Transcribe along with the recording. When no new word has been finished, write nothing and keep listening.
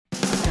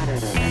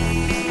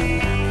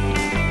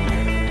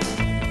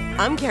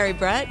I'm Carrie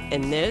Brett,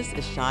 and this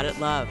is Shot at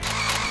Love.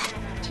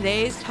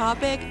 Today's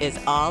topic is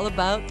all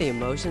about the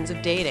emotions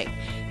of dating.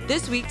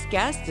 This week's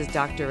guest is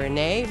Dr.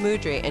 Renee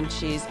Mudrey, and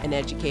she's an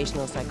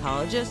educational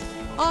psychologist,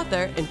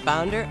 author, and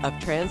founder of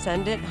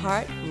Transcendent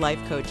Heart Life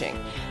Coaching.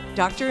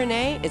 Dr.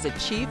 Renee is a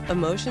chief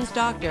emotions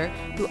doctor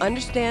who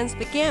understands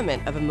the gamut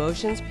of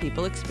emotions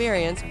people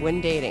experience when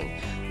dating.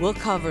 We'll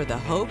cover the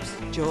hopes,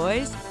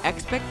 joys,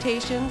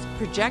 expectations,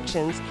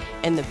 projections,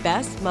 and the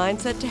best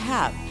mindset to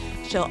have.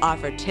 She'll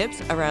offer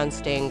tips around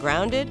staying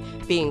grounded,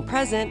 being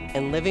present,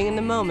 and living in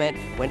the moment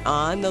when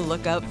on the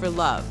lookout for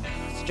love,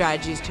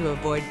 strategies to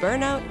avoid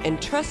burnout,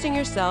 and trusting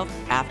yourself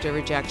after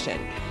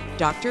rejection.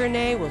 Dr.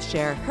 Renee will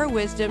share her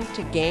wisdom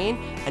to gain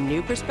a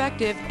new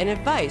perspective and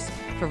advice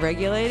for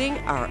regulating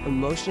our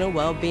emotional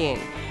well-being.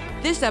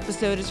 This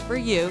episode is for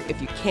you if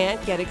you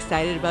can't get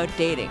excited about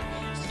dating,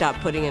 stop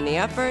putting in the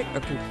effort, or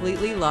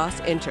completely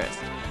lost interest.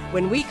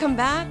 When we come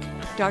back,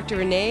 Dr.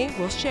 Renee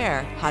will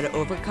share how to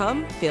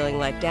overcome feeling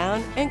let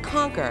down and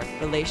conquer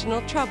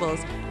relational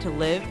troubles to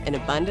live an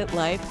abundant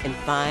life and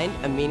find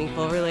a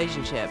meaningful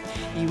relationship.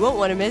 You won't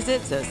want to miss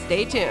it, so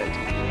stay tuned.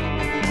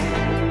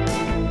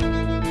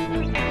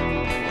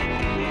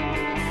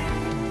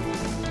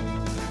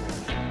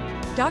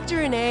 Dr.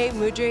 Renee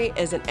Mudrey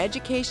is an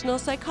educational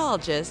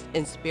psychologist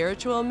and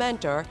spiritual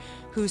mentor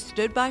who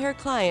stood by her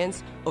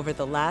clients over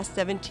the last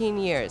 17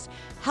 years,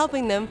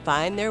 helping them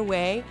find their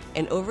way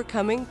and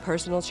overcoming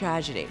personal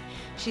tragedy.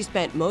 She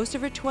spent most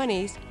of her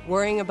 20s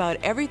worrying about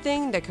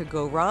everything that could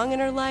go wrong in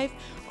her life,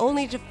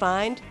 only to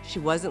find she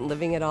wasn't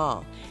living at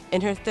all.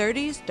 In her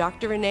 30s,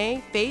 Dr.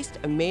 Renee faced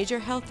a major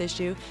health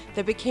issue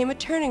that became a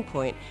turning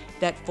point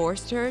that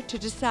forced her to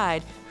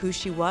decide who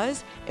she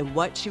was and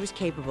what she was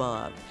capable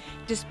of.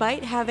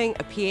 Despite having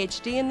a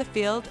PhD in the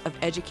field of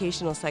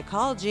educational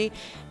psychology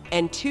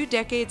and 2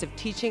 decades of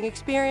teaching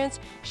experience,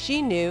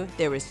 she knew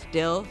there was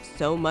still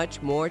so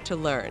much more to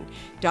learn.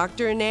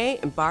 Dr. Renee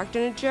embarked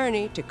on a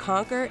journey to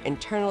conquer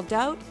internal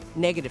doubt,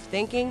 negative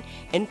thinking,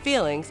 and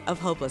feelings of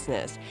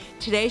hopelessness.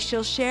 Today,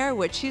 she'll share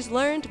what she's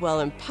learned while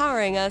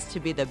empowering us to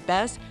be the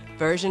best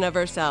version of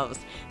ourselves.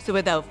 So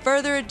without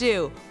further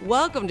ado,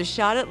 welcome to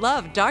Shot at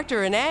Love,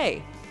 Dr.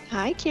 Renee.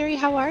 Hi, Carrie.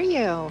 How are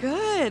you?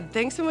 Good.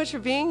 Thanks so much for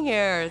being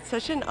here. It's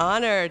such an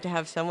honor to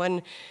have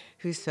someone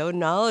who's so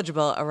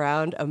knowledgeable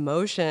around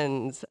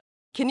emotions.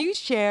 Can you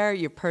share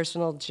your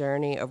personal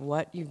journey of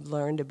what you've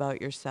learned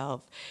about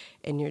yourself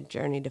in your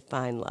journey to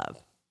find love?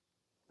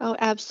 Oh,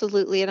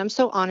 absolutely. And I'm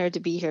so honored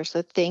to be here.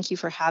 So thank you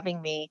for having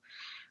me.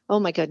 Oh,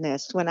 my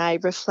goodness. When I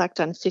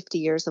reflect on 50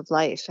 years of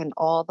life and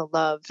all the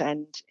love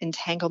and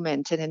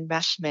entanglement and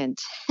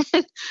enmeshment,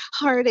 and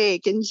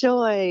heartache and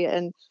joy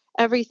and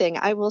everything,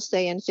 I will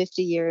say in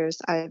 50 years,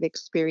 I've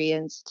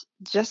experienced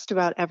just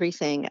about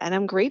everything. And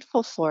I'm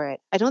grateful for it.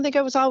 I don't think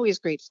I was always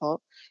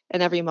grateful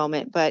in every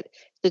moment, but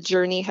the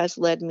journey has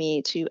led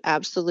me to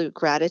absolute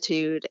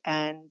gratitude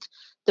and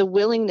the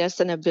willingness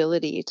and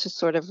ability to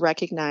sort of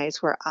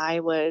recognize where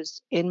I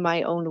was in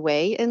my own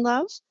way in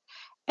love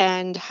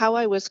and how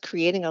I was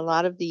creating a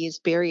lot of these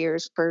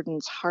barriers,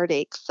 burdens,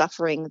 heartache,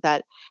 suffering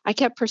that I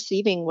kept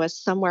perceiving was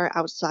somewhere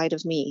outside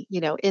of me,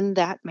 in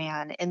that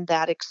man, in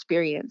that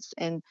experience,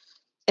 and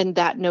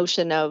that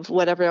notion of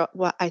what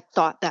I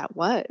thought that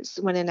was,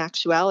 when in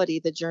actuality,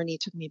 the journey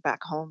took me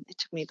back home. It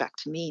took me back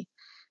to me.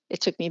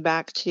 It took me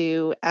back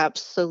to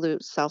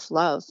absolute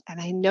self-love. And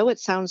I know it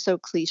sounds so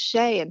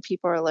cliche, and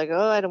people are like,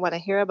 oh, I don't want to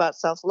hear about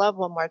self-love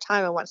one more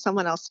time. I want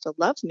someone else to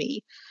love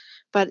me.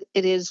 But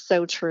it is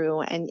so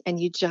true, and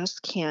you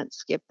just can't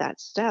skip that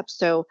step.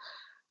 So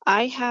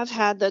I have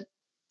had the,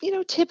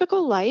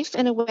 typical life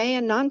in a way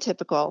and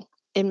non-typical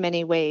in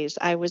many ways.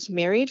 I was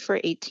married for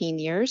 18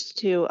 years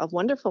to a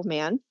wonderful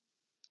man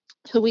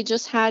who we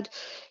just had,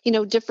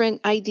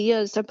 different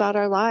ideas about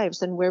our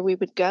lives and where we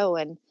would go.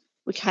 And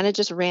we kind of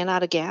just ran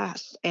out of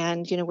gas.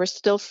 And, we're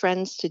still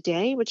friends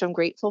today, which I'm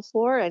grateful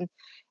for.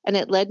 And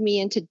it led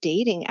me into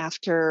dating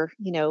after,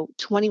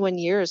 21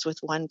 years with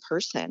one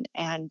person,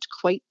 and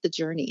quite the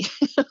journey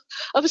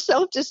of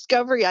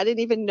self-discovery. I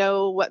didn't even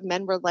know what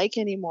men were like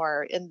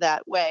anymore in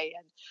that way.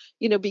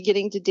 And,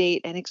 beginning to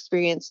date and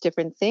experience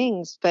different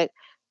things. But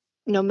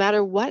no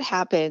matter what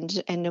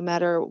happened and no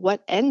matter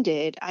what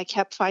ended, I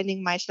kept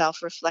finding myself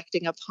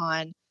reflecting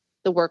upon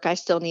the work I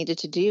still needed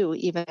to do,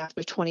 even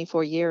after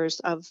 24 years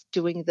of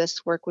doing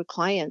this work with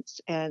clients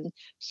and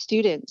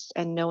students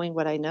and knowing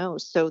what I know.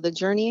 So the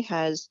journey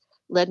has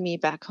led me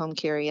back home,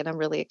 Carrie, and I'm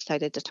really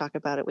excited to talk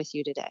about it with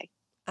you today.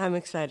 I'm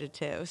excited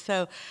too.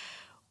 So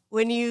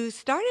when you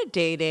started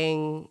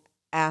dating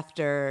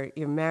after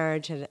your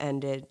marriage had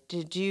ended,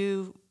 did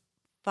you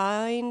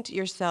find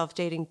yourself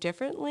dating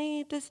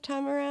differently this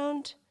time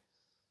around?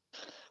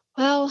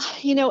 Well,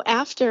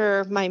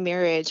 after my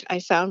marriage, I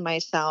found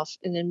myself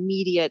in an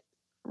immediate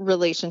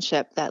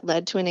relationship that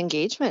led to an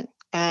engagement.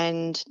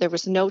 And there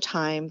was no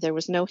time, there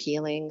was no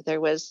healing, there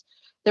was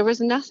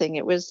nothing.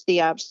 It was the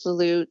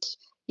absolute,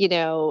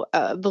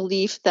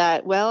 belief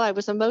that, well, I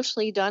was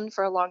emotionally done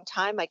for a long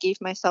time. I gave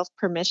myself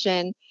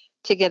permission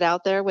to get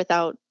out there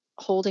without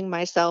holding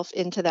myself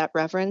into that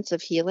reverence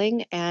of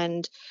healing.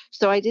 And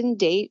so I didn't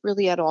date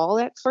really at all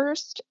at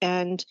first,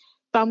 and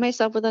found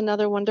myself with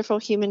another wonderful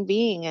human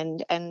being.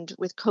 And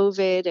with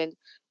COVID and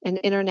an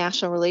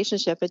international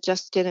relationship, it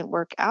just didn't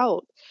work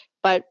out.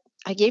 But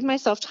I gave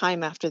myself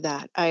time after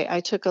that.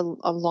 I took a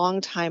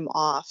long time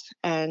off,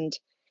 and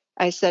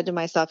I said to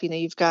myself,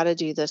 you've got to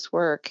do this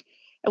work.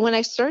 And when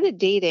I started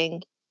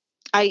dating,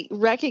 I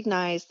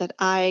recognized that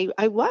I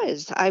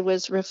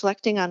was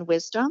reflecting on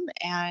wisdom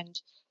and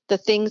the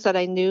things that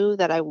I knew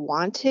that I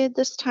wanted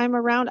this time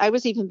around. I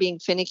was even being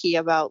finicky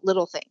about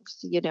little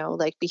things,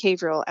 like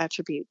behavioral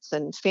attributes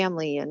and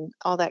family and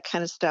all that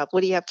kind of stuff.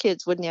 Would he have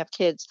kids? Wouldn't he have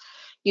kids?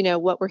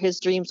 What were his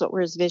dreams? What were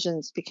his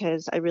visions?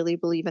 Because I really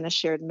believe in a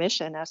shared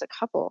mission as a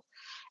couple.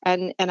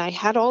 And I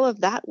had all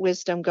of that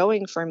wisdom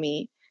going for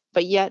me,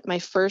 but yet my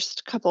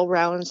first couple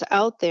rounds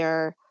out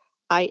there,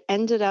 I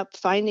ended up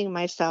finding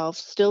myself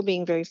still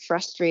being very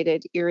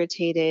frustrated,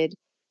 irritated,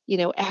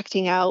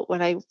 acting out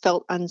when I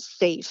felt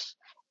unsafe.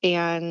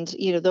 And,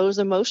 those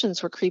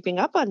emotions were creeping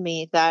up on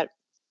me that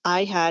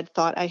I had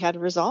thought I had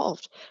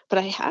resolved, but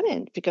I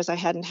hadn't, because I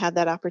hadn't had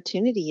that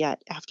opportunity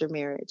yet after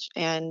marriage.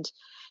 And,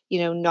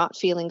 not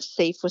feeling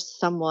safe with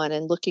someone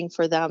and looking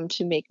for them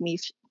to make me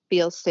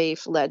feel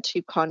safe led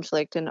to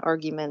conflict and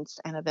arguments,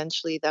 and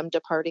eventually them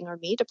departing or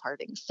me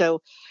departing.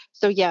 So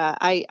yeah,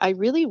 I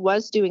really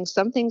was doing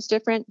some things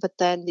different, but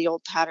then the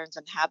old patterns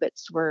and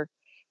habits were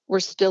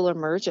still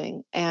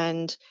emerging.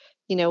 And,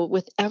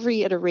 with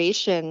every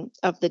iteration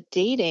of the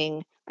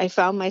dating, I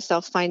found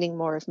myself finding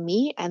more of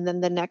me. And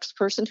then the next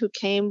person who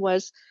came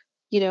was,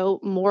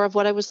 more of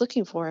what I was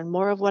looking for and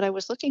more of what I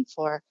was looking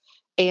for.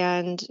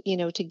 And,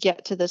 to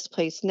get to this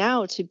place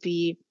now, to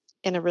be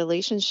in a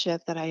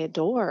relationship that I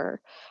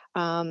adore.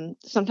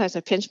 Sometimes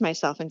I pinch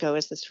myself and go,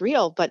 is this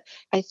real? But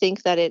I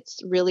think that it's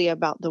really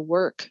about the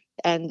work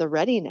and the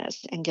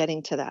readiness and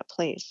getting to that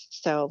place.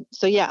 So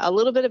yeah, a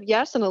little bit of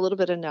yes and a little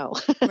bit of no.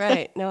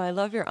 Right. No, I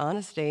love your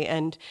honesty.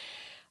 And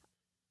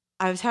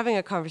I was having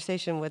a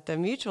conversation with a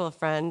mutual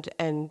friend,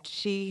 and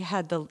she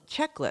had the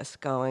checklist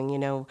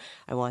going,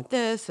 I want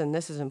this, and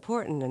this is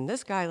important, and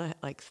this guy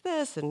likes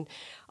this, and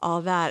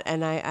all that.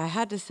 And I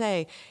had to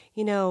say,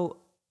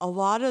 a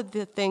lot of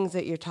the things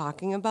that you're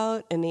talking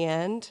about in the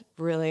end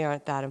really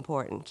aren't that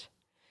important.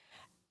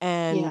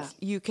 And Yeah.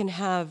 you can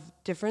have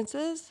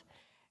differences,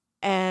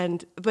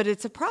 but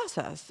it's a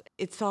process.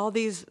 It's all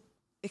these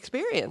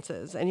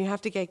experiences, and you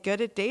have to get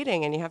good at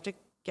dating, and you have to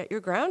get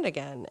your ground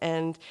again.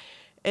 And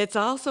it's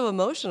also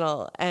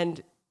emotional,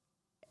 and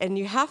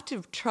you have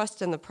to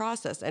trust in the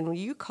process. And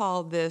you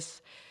call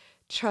this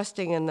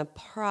trusting in the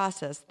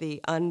process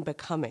the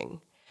unbecoming.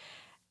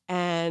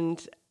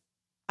 And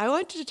I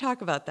want you to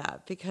talk about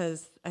that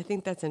because I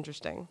think that's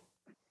interesting.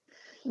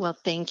 Well,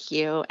 thank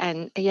you.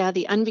 And yeah,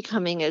 the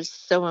unbecoming is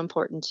so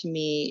important to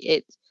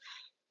me.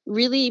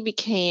 Really it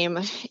came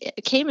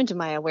into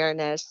my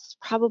awareness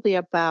probably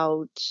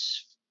about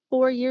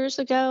 4 years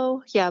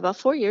ago. Yeah, about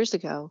 4 years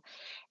ago.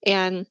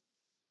 And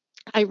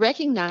I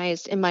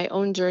recognized in my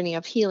own journey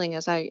of healing,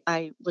 as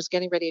I was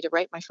getting ready to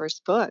write my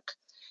first book,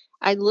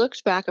 I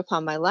looked back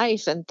upon my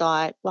life and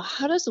thought, well,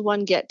 how does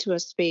one get to a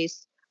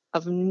space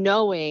of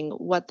knowing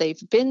what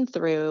they've been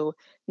through,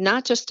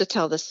 not just to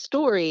tell the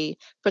story,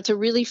 but to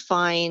really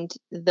find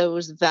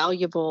those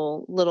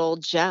valuable little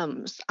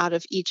gems out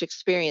of each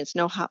experience,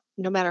 no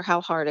matter how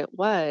hard it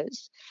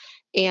was,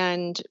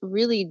 and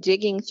really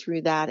digging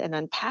through that and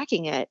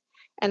unpacking it.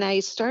 And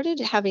I started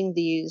having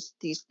these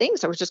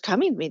things that were just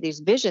coming to me, these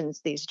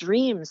visions, these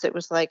dreams. It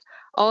was like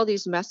all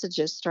these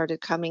messages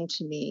started coming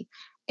to me.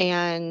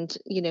 And,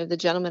 the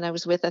gentleman I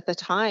was with at the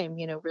time,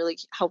 really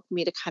helped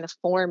me to kind of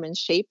form and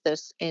shape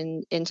this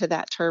into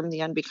that term,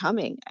 the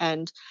unbecoming.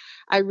 And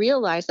I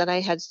realized that I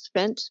had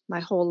spent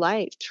my whole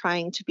life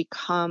trying to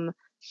become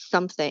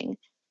something,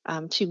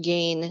 to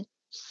gain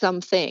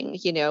something,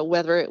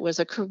 whether it was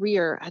a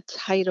career, a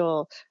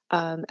title,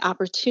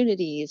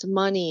 opportunities,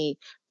 money,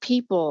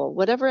 people,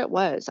 whatever it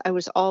was. I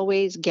was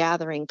always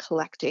gathering,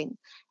 collecting,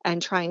 and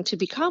trying to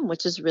become,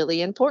 which is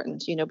really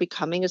important.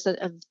 Becoming is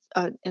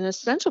an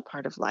essential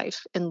part of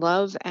life in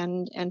love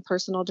and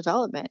personal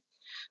development.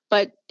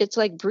 But it's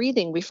like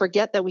breathing. We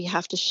forget that we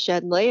have to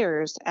shed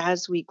layers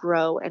as we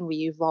grow and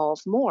we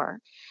evolve more.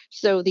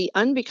 So the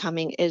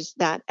unbecoming is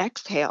that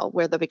exhale,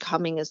 where the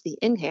becoming is the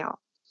inhale.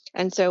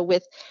 And so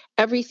with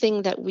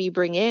everything that we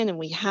bring in and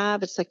we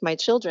have, it's like my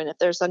children. If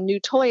there's a new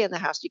toy in the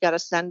house, you got to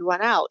send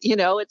one out.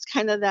 It's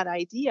kind of that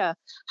idea.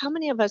 How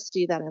many of us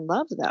do that in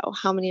love, though?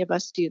 How many of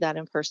us do that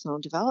in personal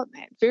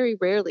development? Very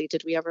rarely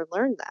did we ever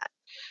learn that.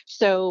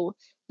 So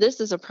this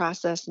is a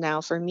process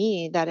now for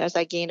me that as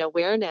I gain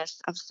awareness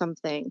of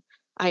something,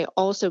 I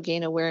also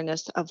gain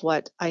awareness of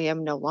what I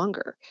am no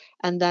longer.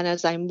 And then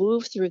as I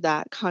move through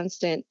that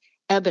constant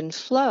ebb and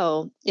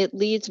flow, it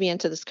leads me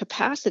into this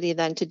capacity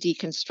then to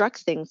deconstruct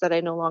things that I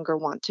no longer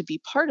want to be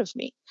part of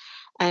me,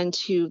 and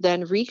to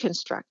then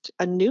reconstruct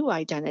a new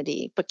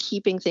identity, but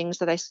keeping things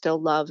that I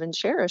still love and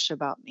cherish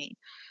about me.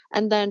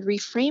 And then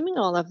reframing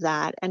all of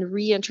that and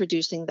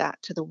reintroducing that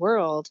to the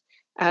world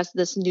as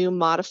this new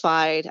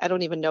modified, I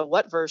don't even know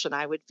what version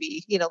I would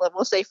be,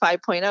 we'll say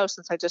 5.0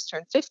 since I just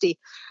turned 50,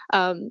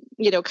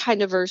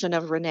 kind of version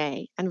of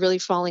Renee, and really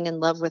falling in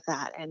love with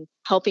that and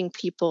helping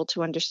people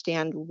to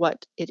understand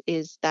what it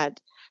is that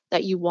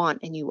you want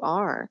and you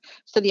are.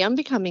 So the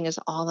unbecoming is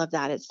all of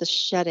that. It's the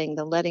shedding,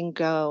 the letting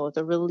go,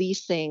 the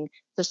releasing,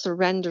 the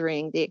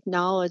surrendering, the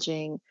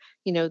acknowledging,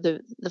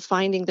 the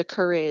finding the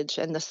courage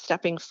and the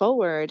stepping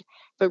forward,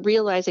 but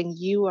realizing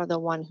you are the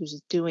one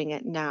who's doing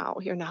it now.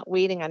 You're not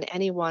waiting on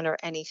anyone or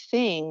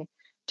anything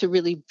to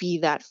really be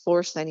that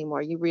force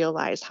anymore. You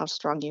realize how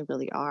strong you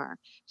really are.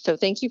 So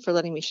thank you for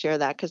letting me share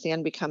that, because the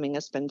unbecoming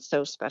has been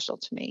so special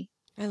to me.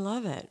 I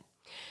love it.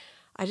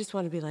 I just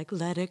want to be like,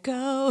 let it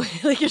go.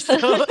 Like you're so,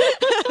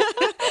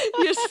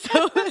 you're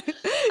so,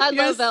 I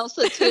you're, love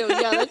Elsa too.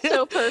 Yeah, that's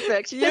so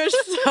perfect. you're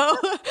so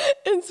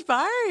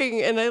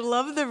inspiring. And I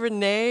love the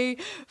Renee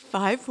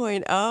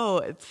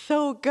 5.0. It's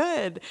so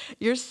good.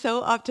 You're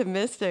so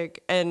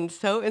optimistic and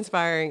so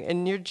inspiring.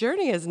 And your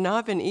journey has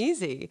not been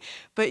easy,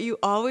 but you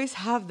always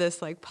have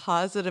this like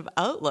positive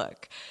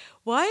outlook.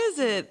 Why is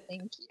it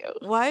Thank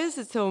you. why is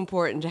it so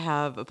important to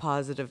have a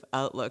positive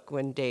outlook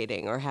when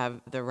dating or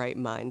have the right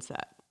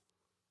mindset?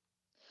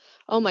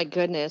 Oh my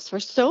goodness, for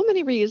so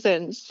many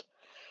reasons.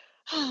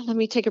 Let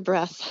me take a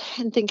breath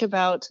and think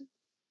about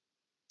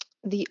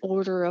the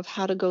order of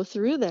how to go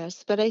through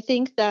this. But I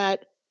think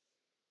that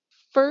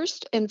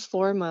first and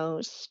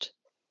foremost,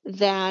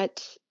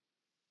 that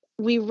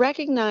we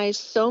recognize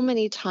so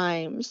many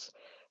times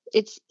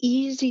it's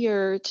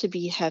easier to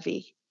be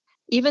heavy,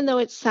 even though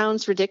it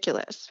sounds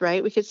ridiculous,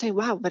 right? We could say,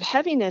 wow, but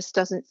heaviness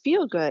doesn't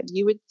feel good.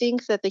 You would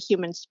think that the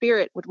human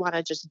spirit would want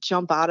to just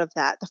jump out of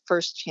that the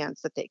first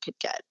chance that they could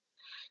get.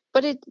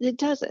 But it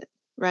doesn't,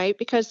 right?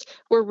 Because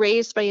we're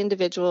raised by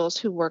individuals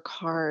who work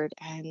hard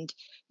and,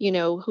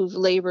 who've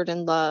labored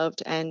and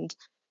loved and,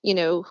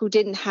 who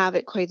didn't have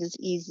it quite as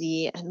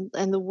easy,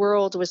 and the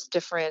world was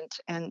different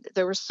and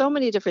there were so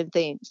many different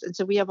things. And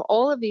so we have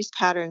all of these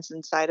patterns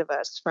inside of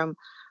us from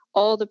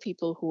all the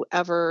people who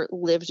ever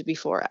lived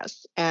before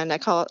us. And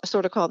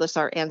sort of call this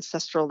our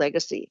ancestral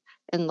legacy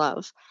in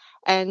love.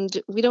 And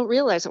we don't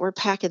realize that we're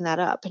packing that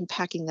up and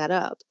packing that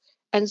up.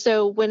 And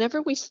so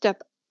whenever we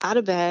step out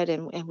of bed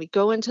and we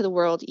go into the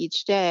world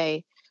each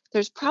day,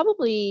 there's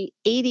probably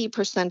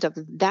 80% of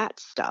that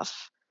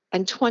stuff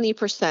and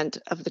 20%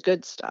 of the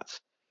good stuff.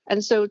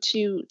 And so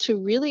to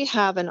really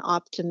have an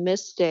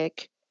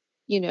optimistic,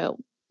 you know,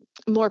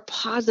 more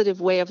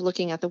positive way of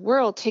looking at the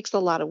world takes a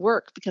lot of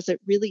work, because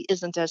it really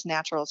isn't as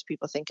natural as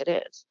people think it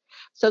is.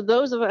 So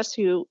those of us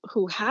who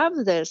have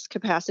this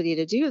capacity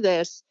to do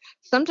this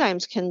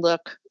sometimes can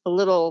look a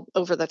little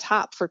over the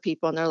top for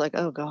people, and they're like,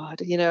 oh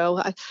god,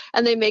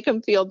 and they make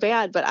them feel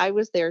bad. But I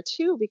was there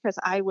too, because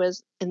I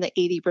was in the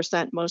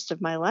 80% most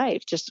of my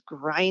life, just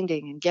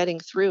grinding and getting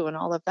through and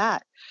all of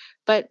that.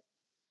 But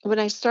when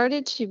I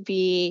started to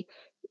be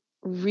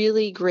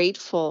really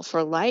grateful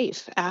for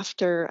life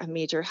after a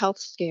major health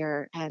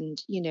scare,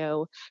 and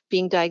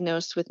being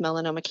diagnosed with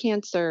melanoma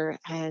cancer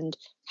and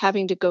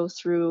having to go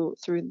through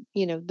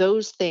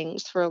those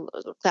things for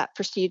that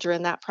procedure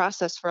and that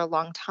process for a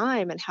long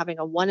time, and having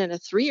a 1 and a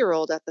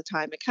 3-year-old at the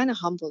time, it kind of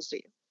humbles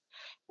you,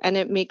 and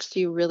it makes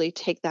you really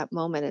take that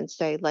moment and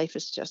say, life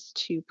is just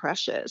too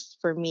precious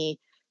for me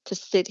to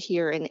sit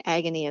here in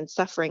agony and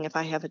suffering if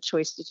I have a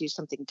choice to do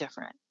something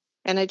different.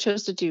 And I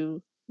chose to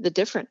do the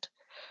different.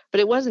 But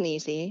it wasn't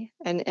easy,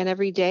 and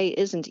every day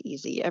isn't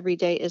easy. Every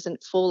day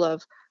isn't full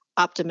of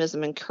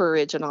optimism and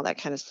courage and all that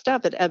kind of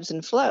stuff. It ebbs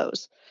and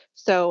flows.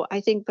 So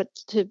I think, but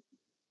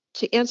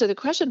to answer the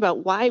question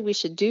about why we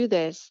should do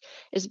this,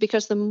 is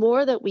because the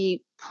more that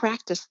we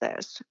practice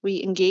this,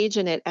 we engage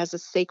in it as a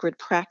sacred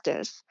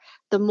practice,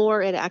 the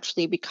more it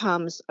actually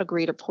becomes a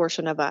greater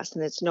portion of us.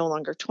 And it's no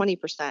longer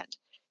 20%.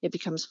 It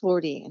becomes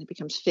 40, and it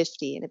becomes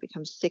 50, and it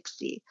becomes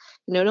 60.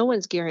 No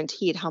one's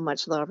guaranteed how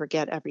much they'll ever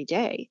get every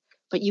day,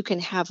 but you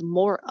can have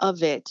more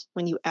of it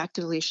when you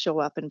actively show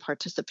up and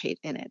participate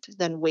in it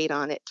than wait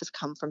on it to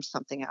come from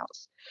something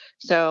else.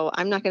 So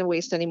I'm not going to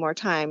waste any more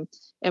time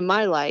in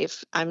my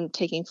life. I'm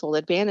taking full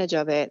advantage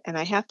of it. And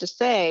I have to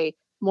say,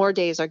 more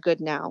days are good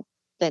now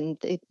than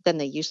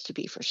they used to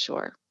be, for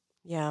sure.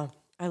 Yeah,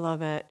 I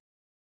love it.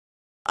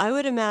 I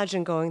would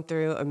imagine going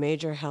through a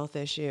major health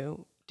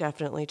issue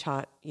definitely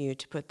taught you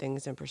to put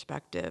things in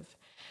perspective.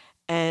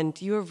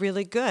 And you are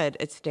really good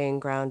at staying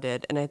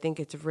grounded. And I think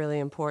it's really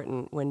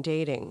important when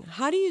dating.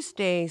 How do you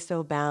stay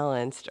so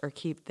balanced or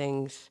keep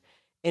things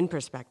in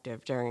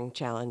perspective during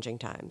challenging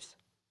times?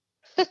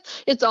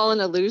 It's all an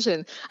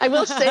illusion. I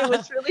will say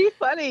what's really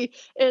funny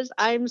is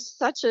I'm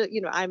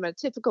a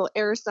typical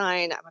air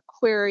sign. I'm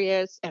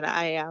Aquarius, and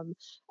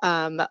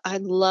I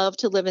love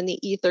to live in the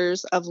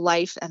ethers of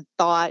life and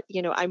thought.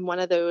 I'm one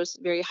of those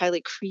very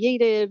highly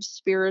creative,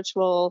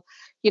 spiritual,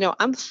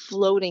 I'm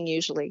floating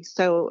usually.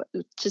 So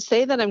to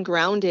say that I'm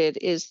grounded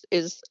is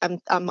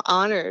I'm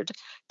honored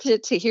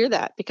to hear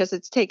that, because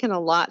it's taken a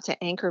lot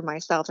to anchor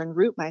myself and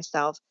root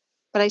myself,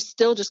 but I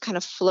still just kind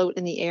of float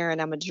in the air,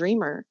 and I'm a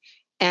dreamer.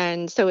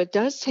 And so it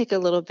does take a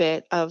little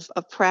bit of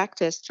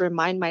practice to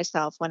remind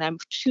myself when I'm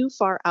too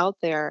far out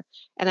there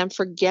and I'm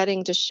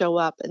forgetting to show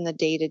up in the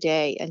day to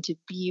day and to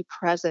be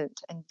present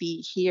and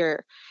be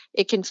here.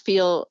 It can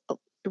feel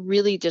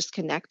really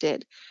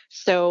disconnected.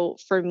 So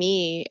for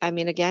me, I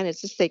mean, again,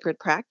 it's a sacred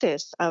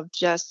practice of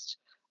just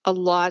a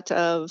lot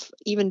of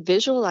even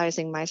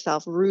visualizing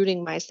myself,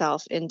 rooting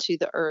myself into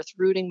the earth,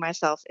 rooting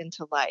myself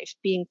into life,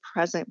 being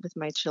present with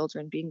my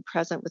children, being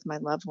present with my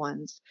loved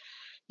ones,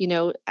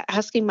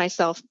 asking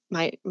myself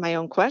my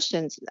own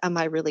questions. Am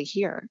I really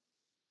here?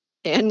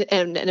 And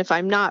if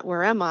I'm not,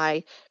 where am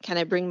I? Can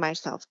I bring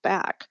myself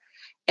back?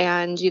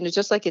 And,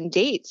 just like in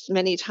dates,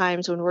 many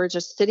times when we're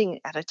just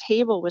sitting at a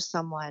table with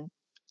someone,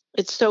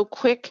 it's so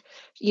quick,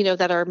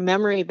 that our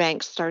memory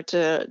banks start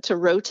to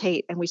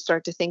rotate and we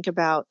start to think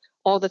about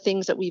all the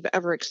things that we've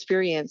ever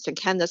experienced and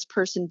can this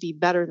person be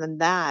better than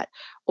that?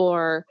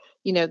 Or,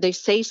 they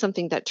say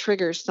something that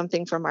triggers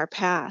something from our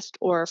past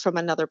or from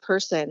another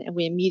person, and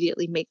we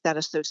immediately make that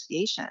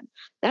association.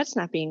 That's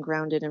not being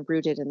grounded and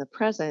rooted in the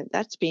present.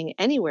 That's being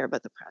anywhere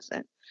but the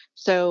present.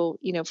 So,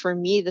 for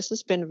me, this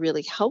has been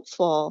really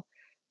helpful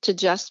to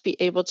just be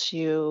able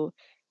to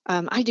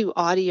I do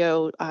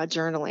audio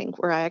journaling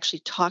where I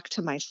actually talk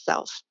to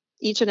myself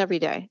each and every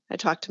day. I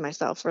talk to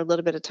myself for a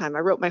little bit of time. I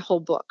wrote my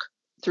whole book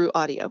through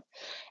audio.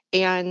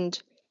 And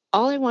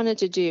all I wanted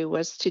to do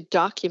was to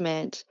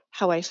document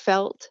how I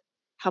felt,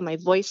 how my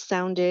voice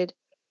sounded,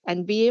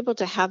 and be able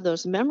to have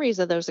those memories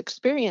of those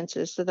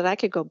experiences so that I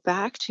could go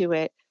back to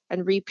it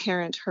and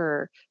reparent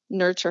her,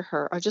 nurture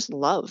her, or just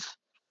love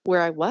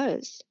where I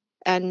was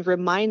and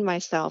remind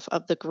myself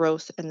of the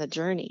growth and the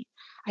journey.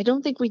 I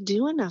don't think we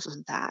do enough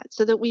of that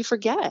so that we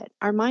forget.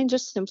 Our mind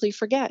just simply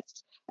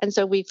forgets. And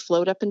so we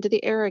float up into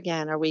the air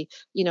again, or we,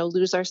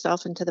 lose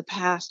ourselves into the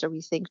past, or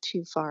we think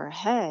too far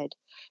ahead,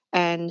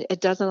 and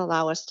it doesn't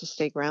allow us to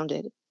stay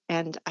grounded.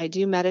 And I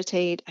do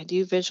meditate, I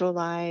do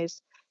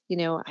visualize,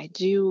 I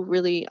do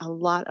really a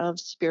lot of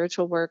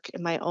spiritual work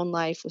in my own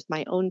life with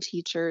my own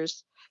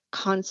teachers,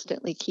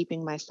 constantly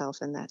keeping myself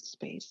in that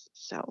space.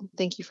 So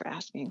thank you for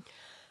asking.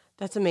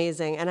 That's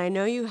amazing. And I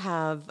know you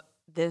have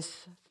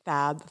this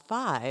Fab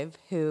Five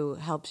who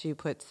helps you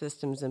put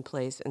systems in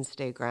place and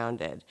stay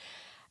grounded.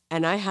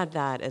 And I had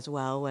that as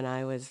well when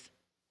I was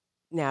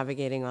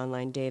navigating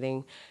online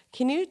dating.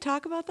 Can you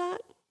talk about that?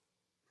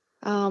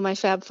 Oh, my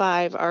Fab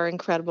Five are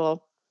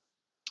incredible.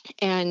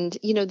 And,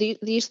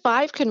 these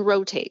five can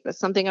rotate. That's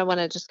something I want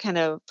to just kind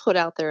of put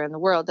out there in the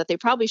world that they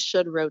probably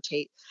should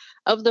rotate.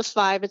 Of the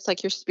five, it's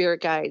like your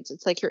spirit guides,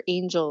 it's like your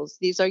angels.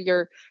 These are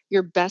your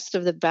best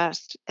of the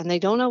best. And they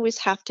don't always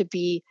have to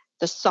be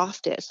the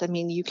softest. I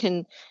mean, you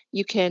can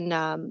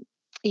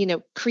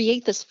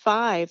create this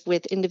five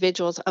with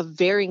individuals of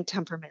varying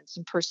temperaments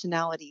and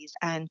personalities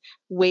and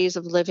ways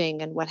of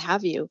living and what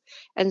have you.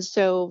 And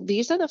so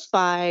these are the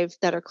five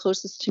that are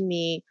closest to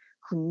me,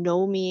 who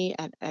know me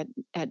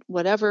at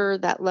whatever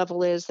that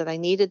level is that I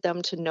needed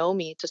them to know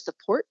me to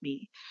support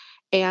me.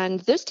 And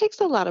this takes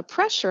a lot of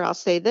pressure, I'll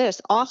say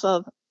this, off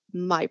of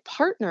my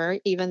partner,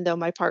 even though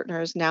my partner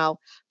is now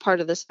part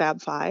of this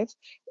Fab Five,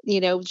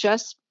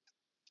 just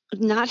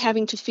not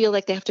having to feel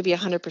like they have to be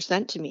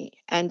 100% to me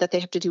and that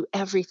they have to do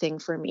everything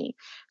for me.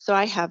 So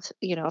I have,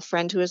 a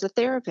friend who is a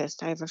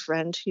therapist. I have a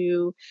friend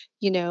who,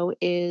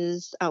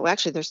 is, oh,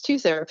 actually, there's two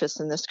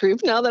therapists in this group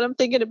now that I'm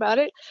thinking about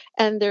it.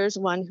 And there's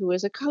one who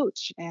is a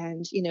coach,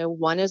 and,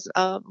 one is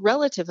a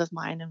relative of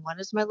mine, and one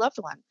is my loved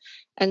one.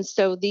 And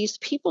so these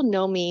people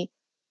know me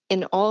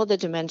in all the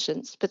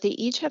dimensions, but they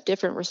each have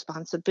different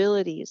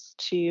responsibilities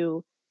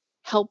to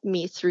help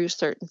me through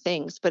certain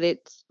things, but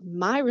it's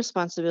my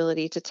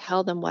responsibility to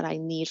tell them what I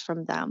need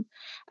from them.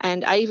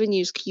 And I even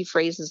use key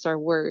phrases or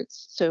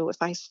words. So if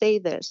I say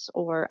this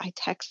or I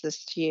text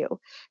this to you,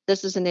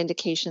 this is an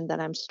indication that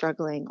I'm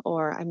struggling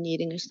or I'm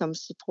needing some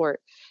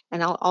support.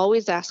 And I'll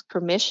always ask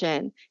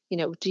permission,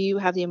 do you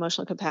have the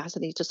emotional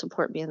capacity to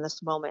support me in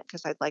this moment?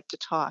 Because I'd like to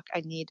talk.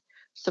 I need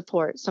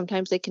support.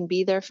 Sometimes they can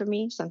be there for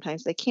me,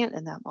 sometimes they can't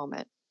in that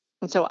moment.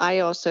 And so I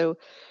also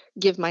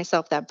give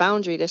myself that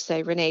boundary to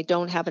say, Renee,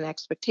 don't have an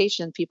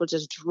expectation. People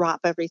just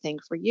drop everything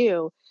for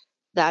you.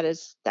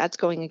 That's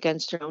going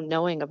against your own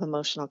knowing of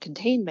emotional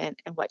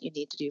containment and what you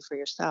need to do for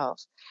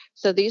yourself.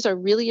 So these are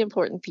really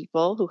important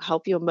people who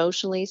help you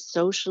emotionally,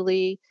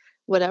 socially,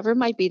 whatever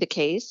might be the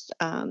case.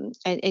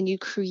 And you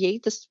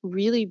create this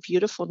really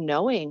beautiful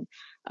knowing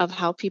of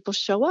how people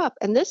show up.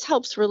 And this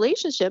helps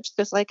relationships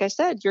because, like I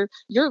said,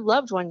 your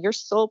loved one, your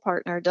soul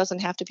partner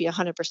doesn't have to be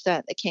 100%.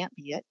 They can't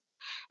be it.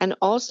 And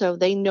also,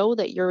 they know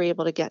that you're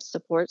able to get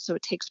support, so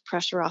it takes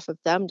pressure off of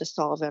them to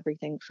solve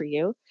everything for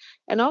you.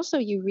 And also,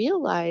 you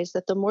realize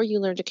that the more you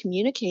learn to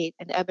communicate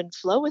and ebb and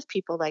flow with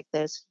people like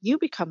this, you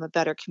become a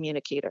better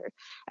communicator.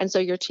 And so,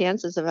 your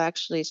chances of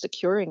actually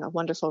securing a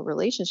wonderful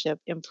relationship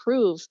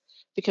improve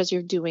because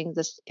you're doing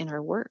this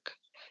inner work.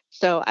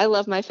 So, I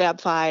love my Fab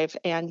Five.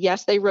 And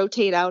yes, they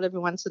rotate out every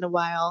once in a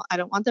while. I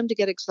don't want them to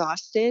get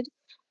exhausted.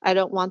 I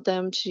don't want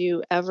them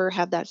to ever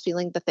have that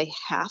feeling that they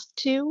have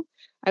to.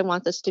 I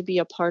want this to be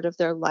a part of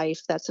their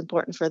life that's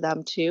important for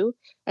them too.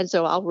 And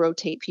so I'll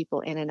rotate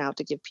people in and out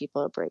to give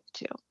people a break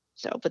too.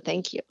 So, but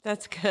thank you.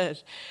 That's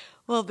good.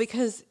 Well,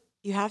 because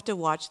you have to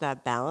watch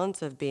that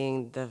balance of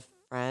being the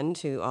friend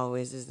who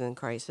always is in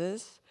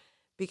crisis,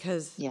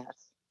 because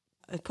Yes.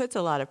 it puts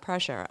a lot of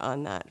pressure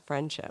on that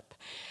friendship.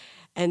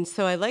 And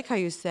so I like how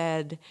you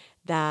said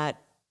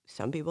that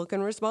some people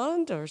can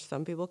respond or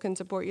some people can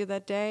support you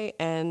that day,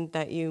 and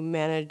that you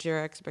manage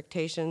your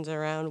expectations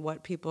around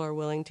what people are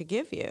willing to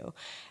give you.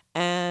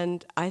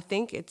 And I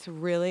think it's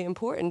really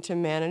important to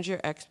manage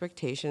your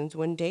expectations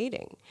when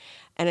dating.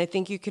 And I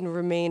think you can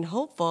remain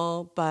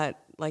hopeful, but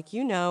like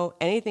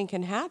anything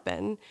can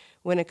happen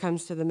when it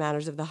comes to the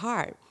matters of the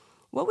heart.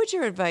 What would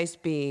your advice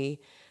be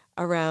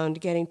around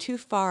getting too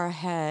far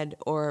ahead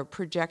or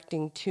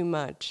projecting too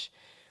much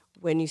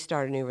when you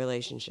start a new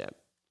relationship?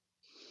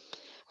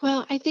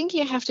 Well, I think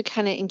you have to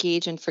kind of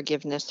engage in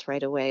forgiveness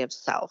right away of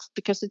self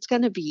because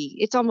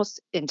it's almost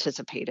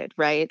anticipated,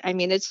 right? I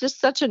mean, it's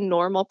just such a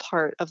normal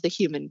part of the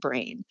human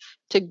brain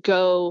to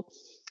go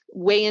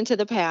way into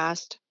the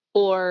past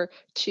or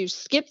to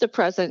skip the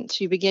present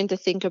to begin to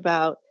think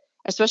about,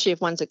 especially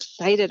if one's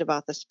excited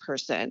about this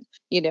person,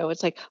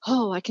 it's like,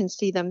 oh, I can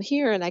see them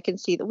here and I can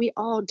see that we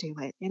all do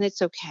it and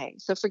it's okay.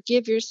 So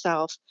forgive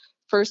yourself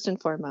first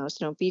and foremost.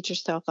 Don't beat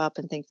yourself up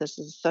and think this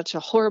is such a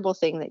horrible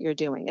thing that you're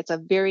doing. It's a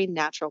very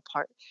natural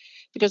part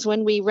because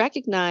when we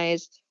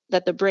recognize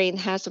that the brain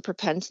has a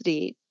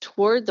propensity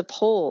toward the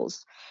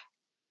poles,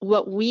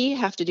 what we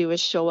have to do is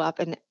show up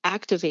and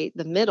activate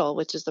the middle,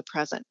 which is the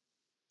present.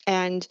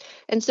 And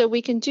and so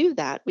we can do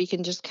that. We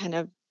can just kind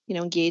of,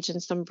 engage in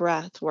some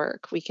breath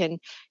work. We can,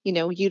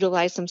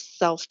 utilize some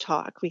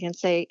self-talk. We can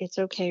say, it's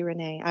okay,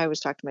 Renee. I always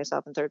talk to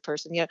myself in third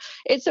person.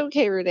 It's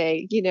okay,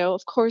 Renee.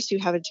 Of course you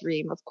have a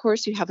dream. Of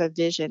course you have a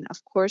vision.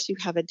 Of course you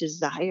have a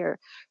desire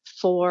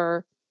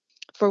for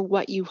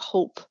what you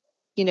hope,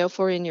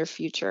 for in your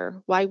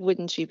future. Why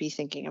wouldn't you be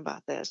thinking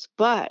about this?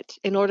 But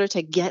in order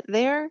to get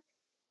there,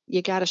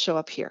 you got to show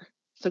up here.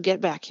 So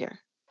get back here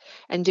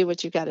and do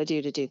what you got to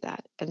do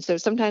that. And so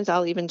sometimes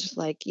I'll even just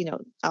like,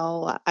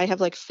 I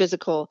have like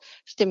physical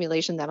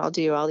stimulation that I'll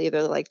do. I'll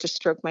either like just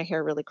stroke my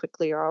hair really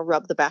quickly or I'll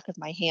rub the back of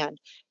my hand,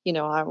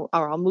 or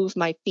I'll move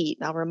my feet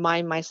and I'll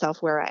remind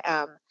myself where I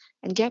am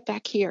and get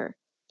back here,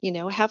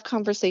 have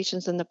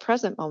conversations in the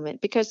present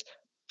moment because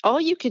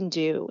all you can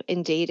do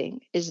in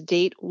dating is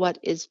date what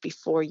is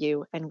before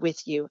you and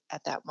with you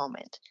at that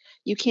moment.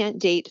 You can't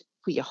date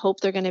who you hope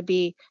they're going to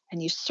be,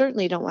 and you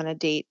certainly don't want to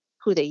date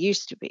who they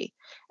used to be.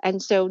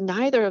 And so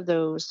neither of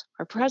those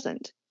are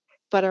present.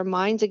 But our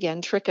minds again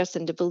trick us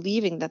into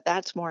believing that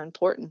that's more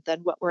important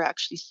than what we're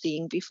actually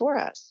seeing before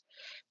us.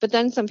 But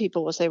then some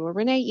people will say, well,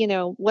 Renee,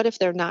 what if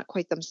they're not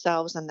quite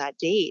themselves on that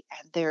date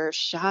and they're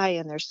shy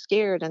and they're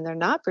scared and they're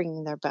not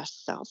bringing their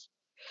best self?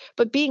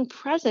 But being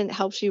present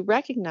helps you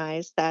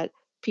recognize that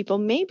people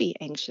may be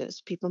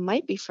anxious, people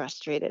might be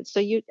frustrated.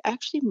 So you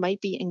actually might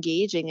be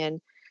engaging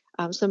in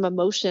some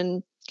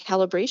emotion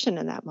calibration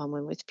in that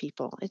moment with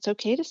people. It's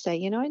okay to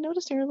say, I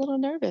notice you're a little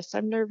nervous.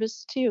 I'm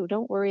nervous too.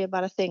 Don't worry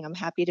about a thing. I'm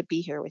happy to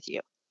be here with you.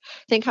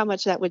 Think how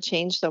much that would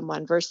change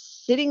someone versus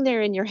sitting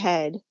there in your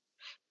head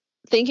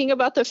thinking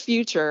about the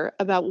future,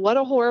 about what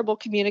a horrible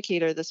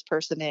communicator this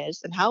person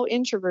is and how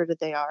introverted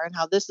they are and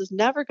how this is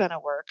never going to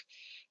work.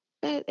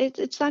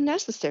 It's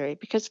unnecessary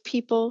because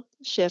people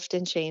shift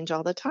and change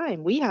all the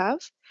time. We have.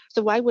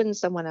 So why wouldn't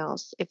someone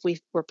else if we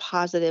were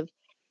positive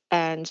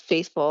and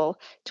faithful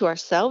to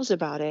ourselves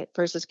about it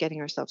versus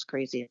getting ourselves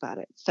crazy about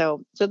it?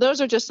 So those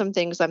are just some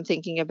things I'm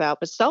thinking about.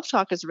 But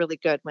self-talk is really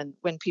good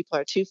when people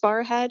are too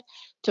far ahead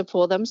to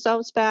pull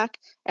themselves back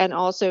and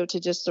also to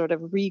just sort of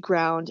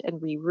reground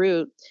and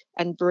reroute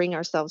and bring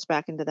ourselves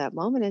back into that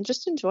moment and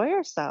just enjoy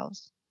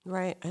ourselves.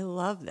 Right. I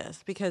love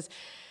this because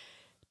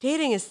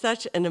dating is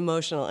such an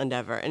emotional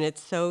endeavor, and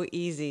it's so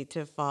easy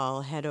to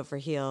fall head over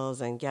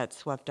heels and get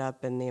swept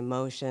up in the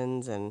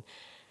emotions and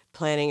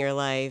planning your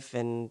life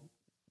and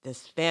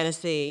this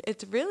fantasy.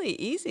 It's really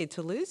easy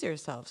to lose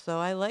yourself. So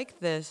I like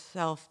this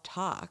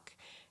self-talk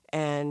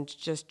and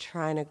just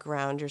trying to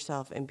ground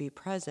yourself and be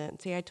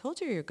present. See, I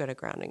told you you're good at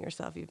grounding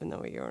yourself, even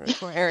though you're an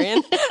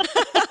Aquarian.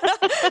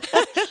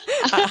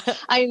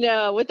 I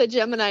know. With the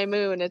Gemini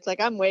moon, it's like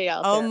I'm way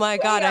out Oh there. my Way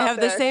God, I out have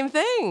the there. same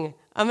thing.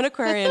 I'm an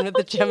Aquarian with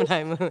the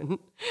Gemini moon.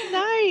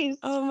 Nice.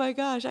 Oh my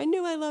gosh, I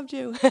knew I loved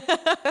you.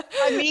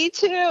 Me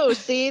too.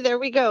 See, there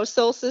we go.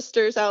 Soul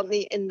sisters out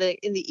in the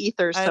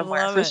ethers I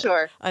somewhere love for it.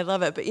 sure. I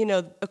love it. But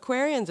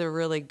Aquarians are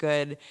really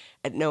good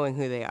at knowing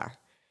who they are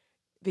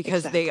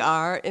because they Exactly.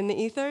 are in the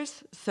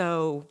ethers.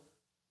 So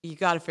you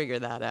got to figure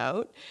that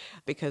out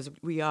because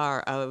we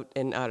are out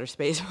in outer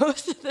space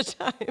most of the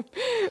time.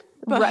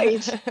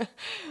 Right. But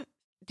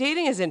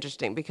dating is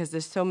interesting because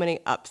there's so many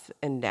ups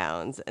and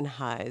downs and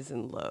highs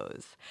and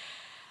lows.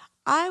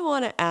 I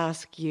want to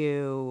ask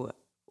you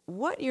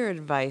what your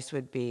advice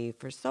would be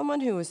for someone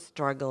who is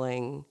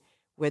struggling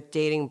with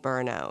dating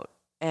burnout.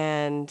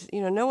 And,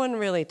 no one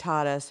really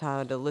taught us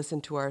how to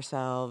listen to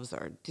ourselves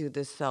or do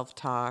this self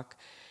talk.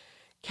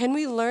 Can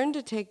we learn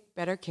to take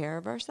better care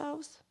of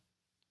ourselves?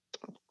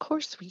 Of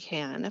course we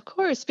can. Of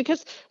course,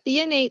 because the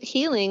innate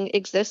healing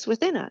exists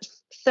within us.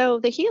 So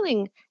the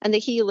healing and the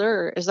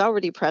healer is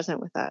already present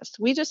with us.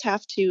 We just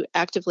have to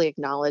actively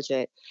acknowledge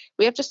it.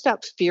 We have to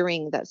stop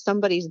fearing that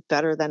somebody's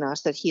better than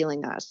us at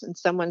healing us, and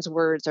someone's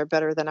words are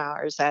better than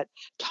ours at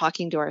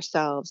talking to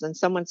ourselves, and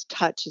someone's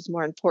touch is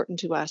more important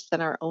to us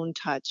than our own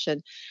touch,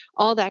 and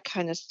all that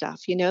kind of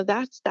stuff.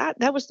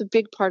 That was the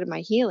big part of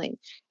my healing.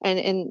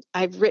 And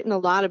I've written a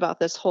lot about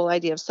this whole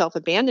idea of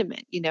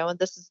self-abandonment, and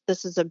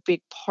this is a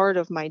big part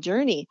of my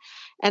journey.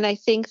 And I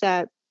think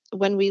that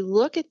when we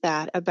look at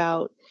that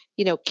about,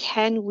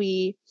 can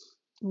we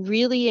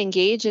really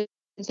engage in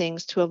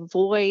things to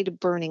avoid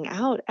burning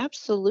out?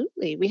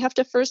 Absolutely. We have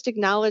to first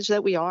acknowledge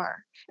that we are,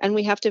 and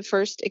we have to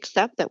first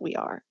accept that we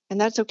are. And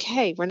that's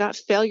okay. We're not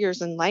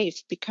failures in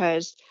life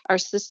because our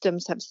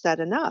systems have said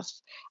enough.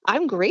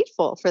 I'm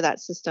grateful for that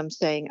system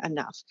saying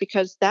enough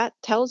because that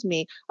tells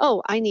me,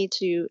 oh, I need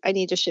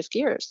to shift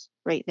gears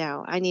right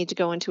now. I need to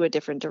go into a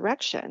different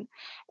direction.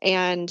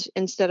 And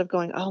instead of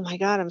going, oh my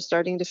God, I'm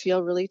starting to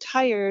feel really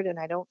tired and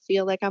I don't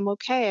feel like I'm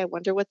okay. I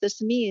wonder what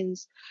this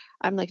means.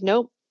 I'm like,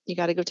 nope, you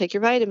got to go take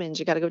your vitamins.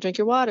 You got to go drink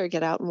your water,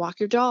 get out and walk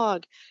your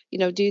dog,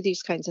 do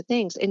these kinds of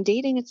things. In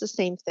dating, it's the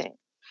same thing.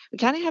 We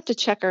kind of have to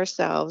check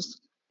ourselves.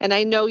 And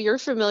I know you're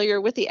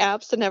familiar with the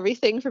apps and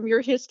everything from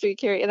your history,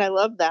 Carrie, and I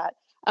love that.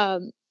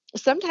 Um,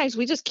 Sometimes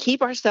we just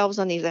keep ourselves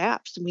on these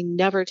apps and we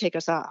never take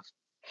us off.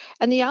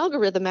 And the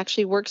algorithm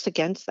actually works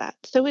against that.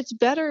 So it's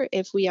better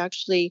if we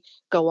actually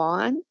go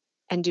on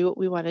and do what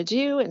we want to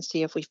do and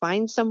see if we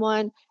find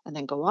someone and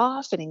then go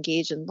off and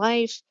engage in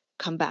life,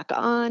 come back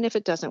on if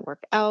it doesn't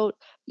work out.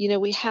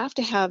 We have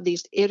to have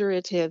these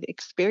iterative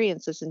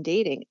experiences in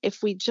dating.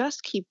 If we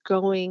just keep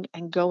going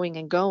and going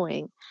and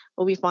going,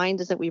 what we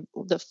find is that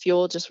the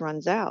fuel just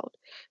runs out.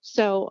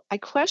 So I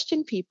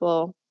question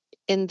people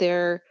in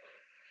their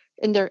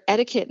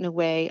etiquette in a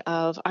way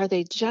of, are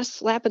they just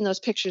slapping those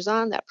pictures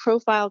on that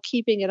profile,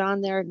 keeping it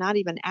on there, not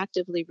even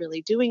actively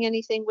really doing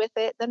anything with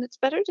it? Then it's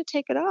better to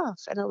take it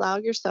off and allow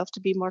yourself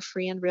to be more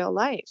free in real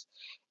life.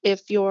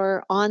 If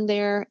you're on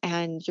there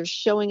and you're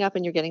showing up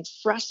and you're getting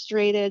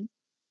frustrated,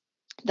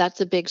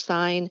 that's a big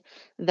sign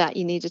that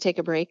you need to take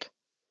a break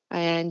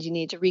and you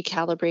need to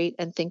recalibrate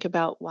and think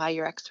about why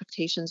your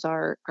expectations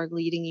are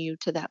leading you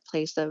to that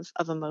place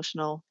of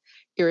emotional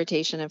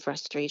irritation and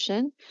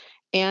frustration.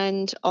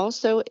 And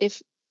also,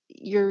 if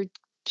you're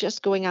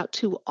just going out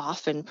too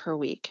often per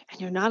week and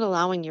you're not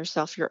allowing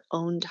yourself your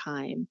own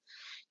time,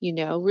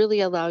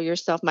 really allow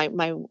yourself. My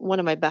one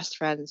of my best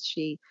friends,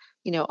 she,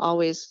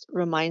 always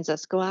reminds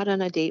us, go out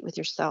on a date with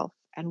yourself.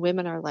 And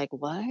women are like,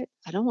 what?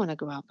 I don't want to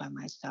go out by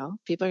myself.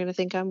 People are going to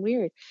think I'm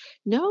weird.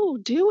 No,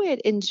 do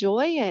it.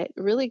 Enjoy it.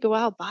 Really go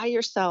out, buy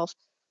yourself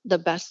the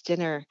best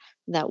dinner,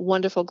 that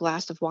wonderful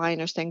glass of wine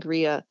or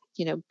sangria.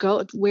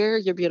 Go wear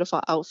your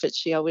beautiful outfit,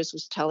 she always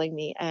was telling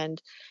me. And,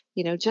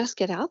 just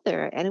get out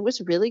there. And it was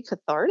really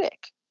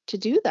cathartic to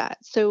do that.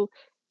 So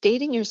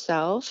dating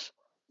yourself,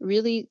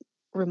 really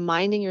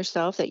reminding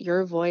yourself that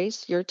your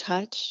voice, your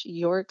touch,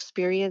 your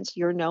experience,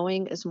 your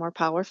knowing is more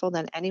powerful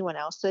than anyone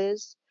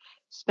else's,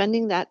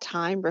 spending that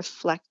time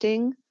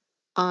reflecting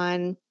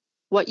on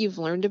what you've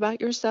learned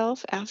about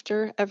yourself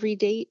after every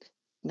date,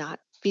 not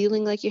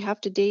feeling like you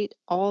have to date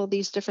all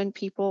these different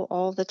people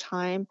all the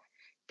time,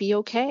 be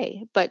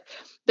okay. But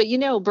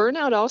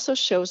burnout also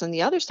shows on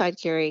the other side,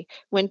 Carrie,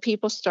 when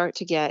people start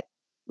to get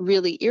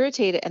really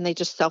irritated and they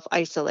just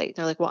self-isolate.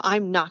 They're like, well,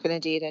 I'm not going to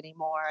date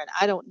anymore and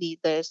I don't need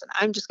this and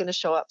I'm just going to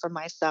show up for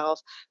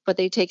myself. But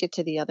they take it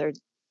to the other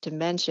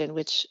dimension,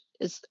 which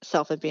is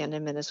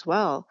self-abandonment as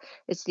well.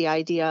 It's the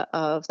idea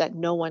of that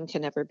no one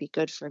can ever be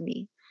good for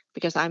me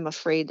because I'm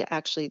afraid to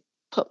actually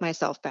put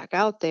myself back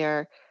out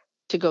there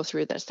to go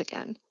through this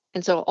again.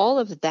 And so all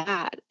of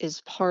that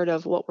is part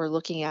of what we're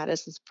looking at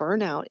as this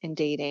burnout in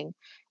dating.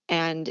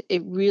 And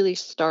it really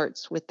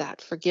starts with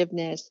that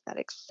forgiveness, that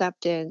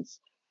acceptance,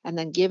 and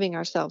then giving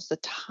ourselves the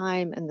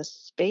time and the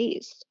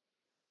space.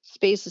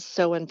 Space is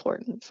so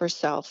important for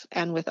self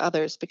and with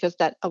others because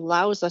that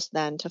allows us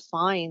then to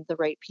find the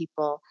right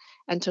people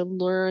and to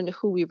learn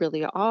who we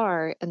really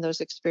are in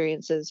those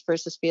experiences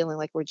versus feeling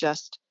like we're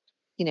just,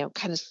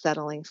 kind of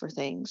settling for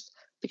things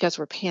because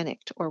we're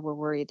panicked or we're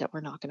worried that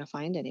we're not going to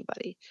find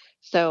anybody.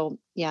 So,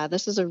 yeah,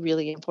 this is a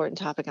really important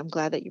topic. I'm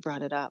glad that you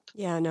brought it up.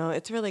 Yeah, no,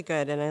 it's really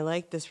good. And I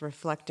like this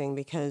reflecting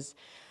because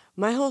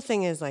my whole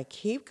thing is like,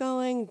 keep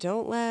going.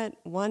 Don't let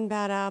one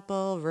bad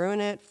apple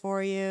ruin it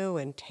for you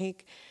and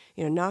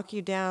knock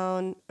you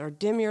down or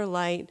dim your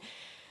light.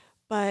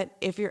 But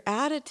if your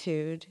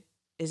attitude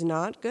is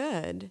not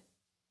good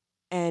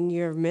and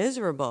you're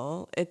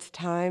miserable, it's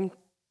time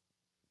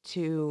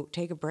to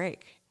take a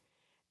break.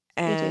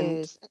 It And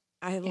is.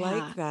 I like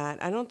Yeah.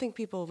 that. I don't think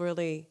people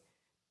really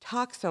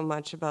talk so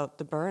much about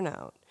the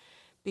burnout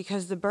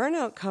because the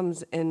burnout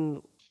comes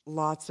in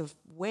lots of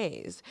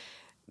ways.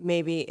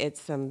 Maybe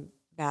it's some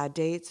bad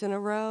dates in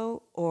a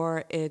row,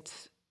 or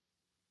it's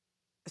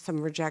some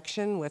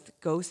rejection with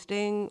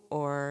ghosting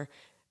or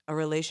a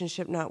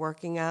relationship not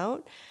working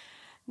out.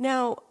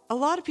 Now, a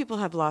lot of people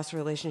have lost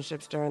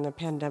relationships during the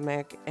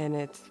pandemic, and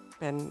it's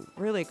been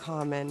really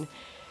common.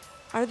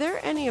 Are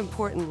there any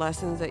important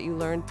lessons that you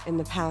learned in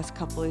the past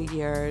couple of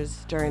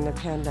years during the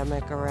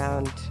pandemic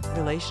around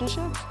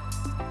relationships?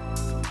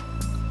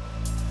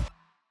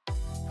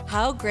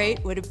 How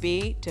great would it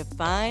be to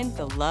find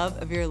the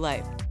love of your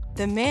life,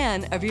 the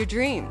man of your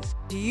dreams?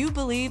 Do you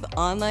believe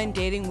online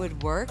dating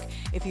would work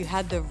if you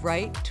had the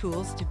right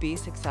tools to be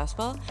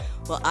successful?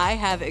 Well, I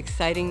have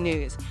exciting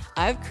news.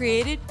 I've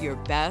created your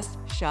Best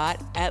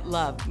Shot at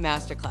Love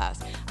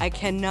Masterclass. I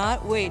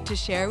cannot wait to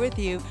share with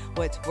you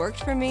what's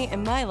worked for me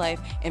in my life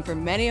and for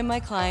many of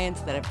my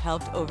clients that have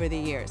helped over the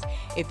years.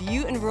 If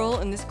you enroll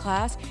in this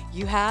class,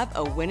 you have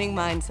a winning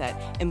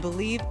mindset and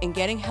believe in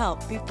getting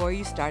help before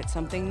you start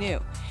something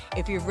new.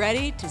 If you're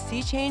ready to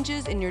see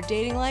changes in your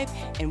dating life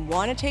and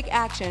want to take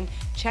action,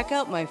 check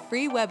out my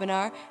free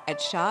webinar at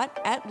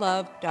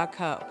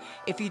shotatlove.co.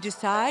 If you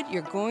decide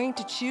you're going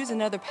to choose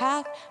another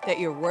path, that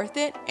you're worth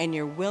it, and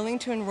you're willing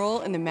to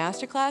enroll in the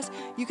masterclass,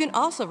 you can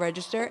also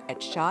register at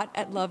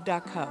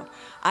shotatlove.co.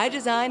 I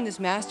designed this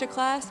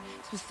masterclass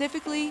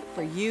specifically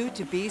for you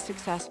to be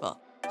successful.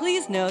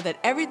 Please know that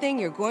everything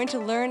you're going to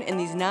learn in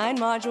these 9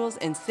 modules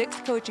and 6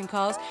 coaching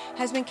calls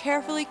has been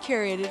carefully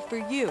curated for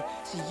you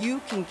so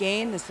you can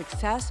gain the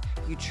success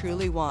you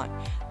truly want.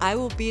 I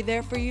will be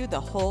there for you the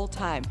whole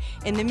time.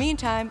 In the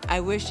meantime, I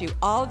wish you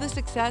all the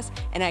success,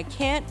 and I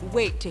can't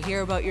wait to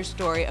hear about your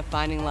story of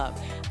finding love.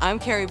 I'm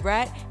Carrie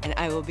Brett, and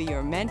I will be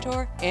your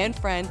mentor and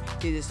friend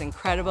through this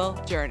incredible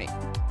journey.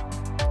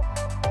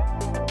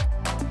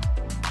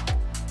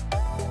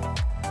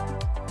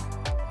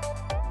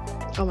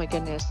 Oh my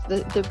goodness.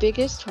 The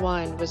biggest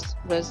one was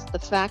the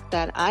fact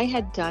that I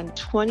had done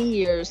 20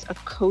 years of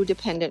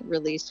codependent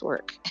release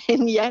work.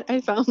 And yet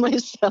I found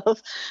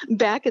myself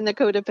back in the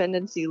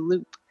codependency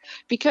loop.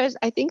 Because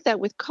I think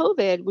that with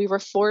COVID, we were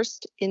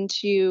forced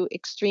into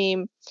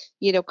extreme,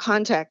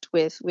 contact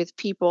with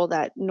people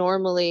that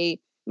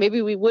normally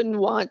maybe we wouldn't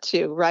want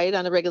to, right,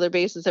 on a regular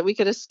basis, that we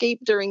could escape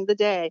during the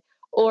day,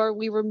 or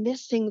we were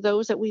missing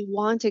those that we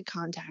wanted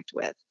contact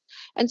with.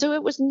 And so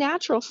it was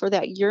natural for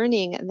that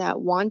yearning and that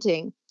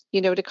wanting,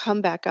 to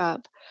come back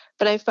up.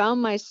 But I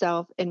found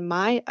myself in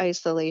my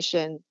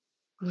isolation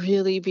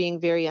really being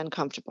very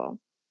uncomfortable.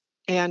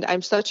 And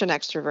I'm such an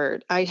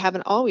extrovert. I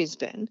haven't always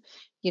been.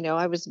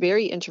 I was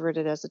very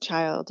introverted as a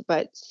child,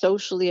 but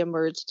socially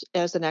emerged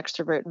as an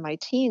extrovert in my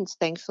teens,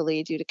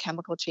 thankfully, due to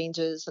chemical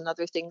changes and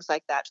other things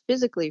like that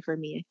physically for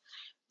me.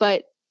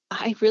 But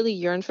I really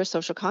yearned for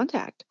social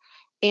contact.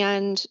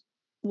 And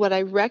what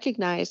I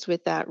recognized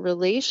with that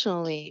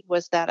relationally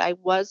was that I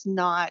was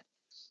not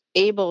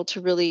able to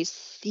really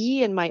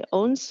see in my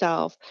own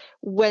self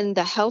when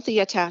the healthy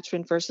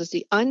attachment versus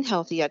the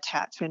unhealthy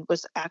attachment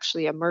was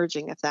actually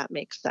emerging, if that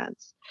makes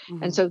sense.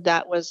 And Mhm. so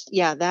that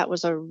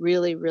was a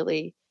really,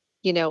 really,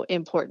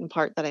 important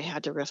part that I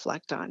had to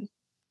reflect on.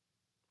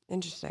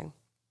 Interesting.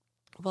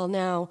 Well,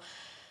 now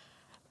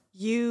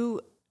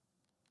you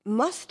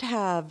must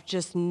have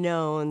just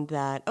known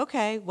that,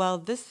 okay, well,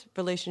 this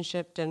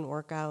relationship didn't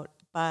work out,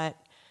 but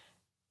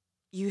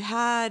you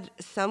had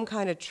some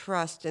kind of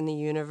trust in the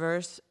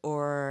universe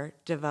or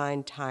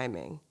divine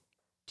timing.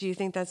 Do you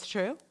think that's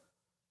true?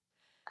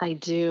 I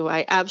do.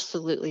 I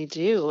absolutely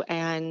do.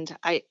 And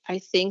I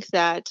think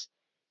that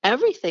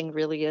everything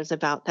really is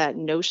about that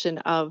notion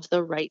of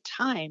the right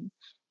time.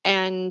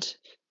 And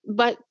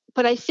but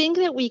but I think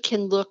that we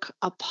can look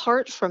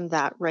apart from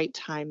that right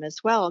time as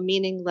well,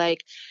 meaning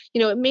like,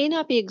 it may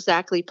not be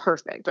exactly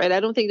perfect, right?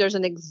 I don't think there's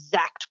an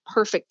exact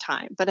perfect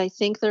time, but I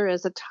think there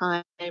is a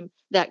time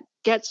that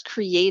gets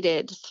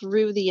created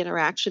through the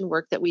interaction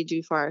work that we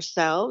do for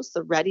ourselves,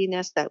 the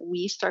readiness that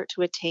we start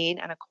to attain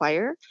and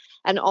acquire,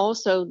 and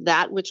also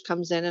that which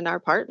comes in our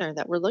partner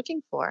that we're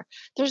looking for.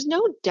 There's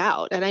no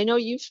doubt, and I know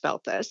you've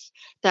felt this,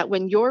 that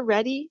when you're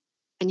ready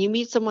and you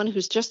meet someone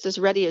who's just as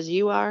ready as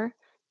you are,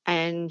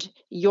 and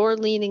you're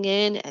leaning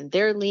in and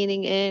they're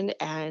leaning in,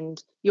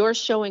 and you're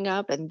showing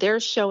up and they're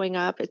showing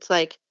up, it's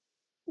like,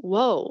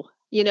 whoa,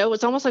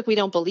 it's almost like we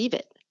don't believe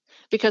it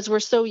because we're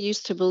so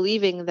used to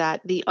believing that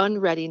the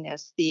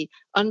unreadiness, the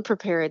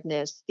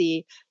unpreparedness,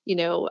 the,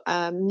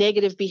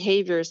 negative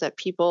behaviors that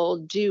people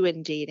do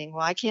in dating.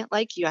 Well, I can't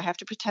like you. I have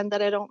to pretend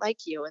that I don't like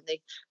you. And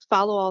they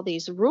follow all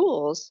these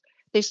rules.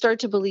 They start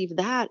to believe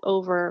that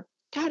over,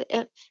 God,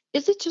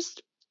 is it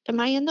just, am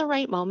I in the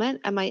right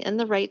moment? Am I in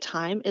the right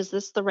time? Is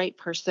this the right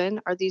person?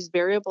 Are these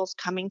variables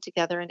coming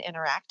together and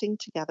interacting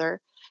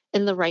together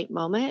in the right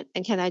moment?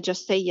 And can I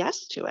just say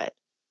yes to it?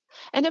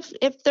 And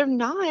if they're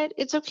not,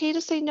 it's okay to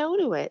say no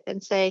to it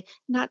and say,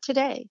 not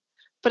today.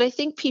 But I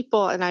think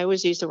people, and I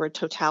always use the word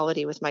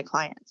totality with my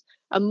clients,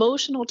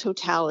 emotional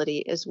totality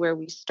is where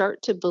we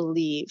start to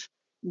believe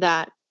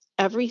that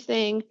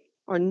everything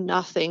or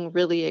nothing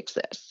really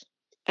exists.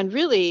 And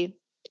really,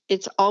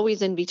 it's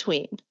always in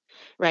between,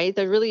 right?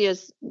 There really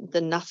is the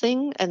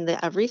nothing and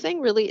the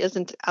everything really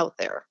isn't out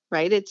there,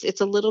 right?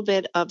 It's a little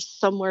bit of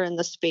somewhere in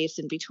the space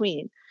in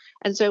between.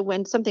 And so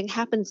when something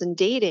happens in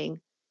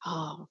dating,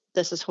 oh,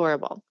 this is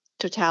horrible.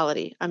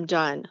 Totality. I'm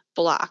done.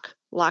 Block.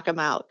 lock them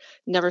out,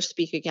 never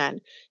speak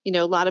again.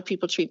 A lot of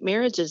people treat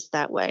marriages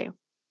that way.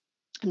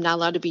 I'm not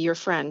allowed to be your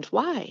friend.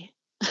 Why?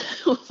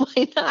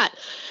 Why not?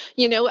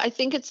 I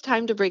think it's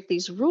time to break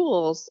these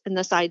rules and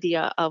this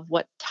idea of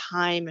what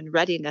time and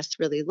readiness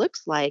really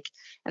looks like.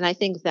 And I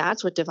think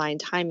that's what divine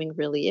timing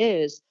really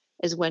is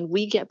when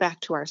we get back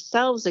to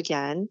ourselves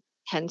again,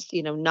 hence,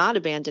 not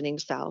abandoning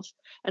self.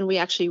 And we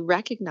actually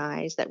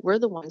recognize that we're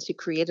the ones who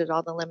created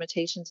all the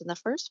limitations in the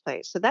first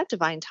place. So that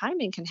divine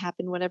timing can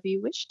happen whenever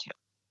you wish to.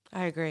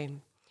 I agree.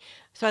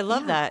 So I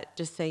love Yeah. that.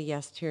 Just say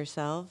yes to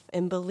yourself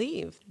and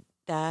believe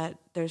that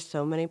there's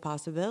so many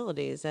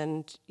possibilities.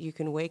 And you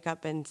can wake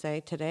up and say,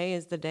 today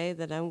is the day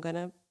that I'm going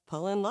to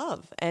pull in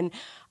love. And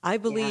I Yeah.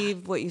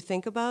 believe what you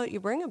think about, you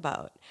bring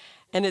about.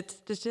 And it's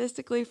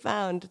statistically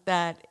found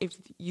that if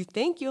you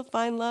think you'll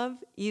find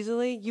love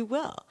easily, you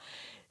will.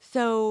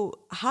 So,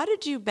 how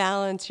did you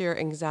balance your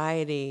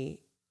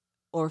anxiety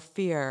or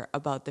fear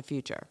about the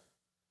future?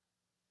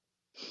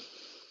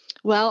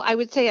 Well, I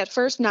would say at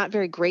first, not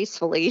very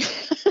gracefully.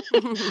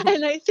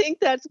 And I think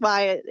that's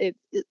why it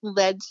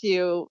led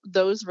to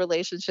those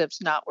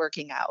relationships not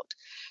working out.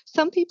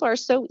 Some people are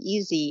so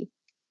easy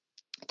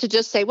to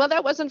just say, well,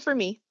 that wasn't for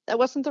me. That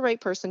wasn't the right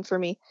person for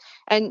me.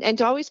 And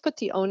to always put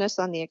the onus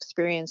on the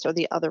experience or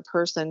the other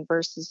person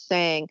versus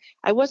saying,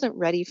 I wasn't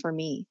ready for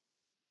me.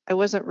 I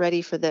wasn't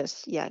ready for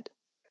this yet.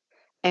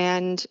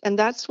 And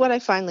that's what I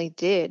finally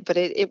did, but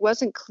it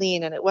wasn't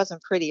clean and it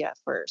wasn't pretty at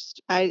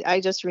first. I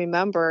just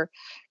remember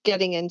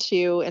getting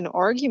into an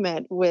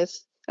argument with,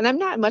 and I'm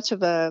not much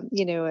of a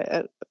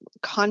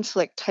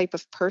conflict type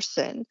of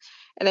person.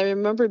 And I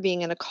remember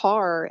being in a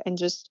car and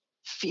just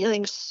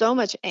feeling so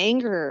much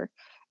anger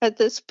at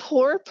this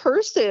poor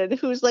person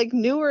who's like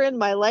newer in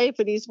my life,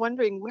 and he's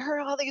wondering, where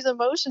are all these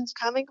emotions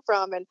coming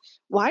from and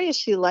why is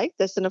she like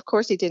this? And of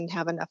course he didn't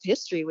have enough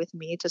history with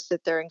me to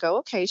sit there and go,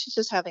 okay, she's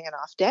just having an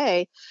off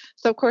day.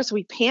 So of course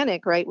we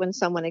panic, right? When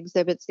someone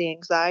exhibits the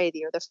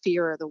anxiety or the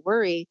fear or the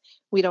worry,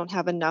 we don't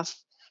have enough,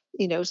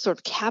 sort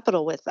of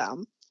capital with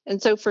them. And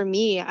so for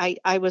me,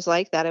 I was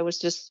like that. I was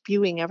just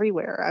spewing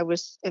everywhere.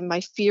 And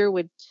my fear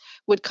would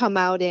come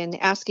out in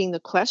asking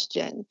the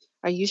question,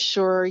 are you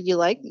sure you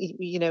like, do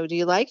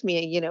you like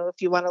me?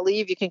 If you want to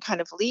leave, you can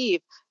kind of leave.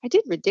 I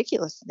did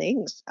ridiculous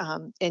things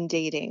in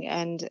dating.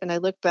 And I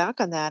look back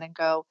on that and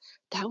go,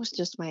 that was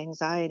just my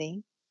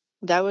anxiety.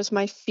 That was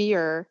my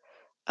fear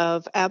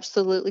of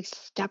absolutely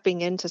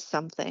stepping into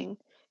something.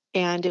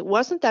 And it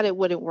wasn't that it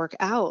wouldn't work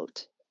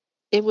out.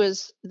 It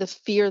was the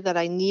fear that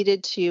I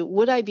needed to,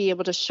 would I be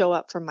able to show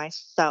up for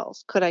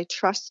myself? Could I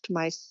trust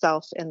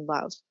myself in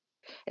love?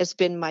 It's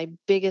been my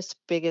biggest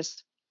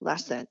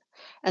lesson.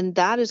 And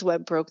that is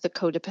what broke the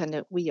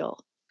codependent wheel.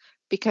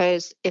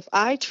 Because if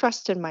I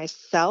trust in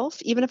myself,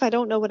 even if I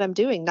don't know what I'm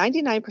doing,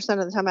 99%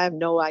 of the time I have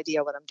no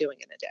idea what I'm doing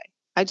in a day.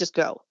 I just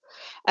go.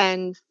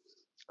 And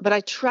but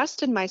I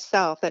trust in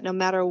myself that no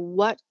matter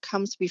what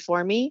comes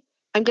before me,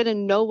 I'm going to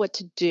know what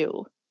to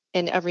do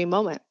in every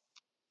moment.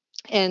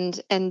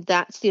 And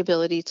that's the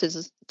ability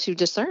to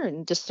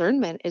discern.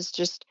 Discernment is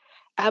just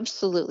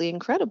absolutely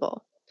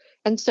incredible.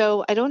 And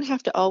so I don't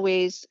have to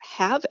always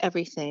have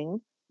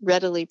everything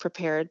readily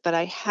prepared, but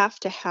I have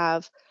to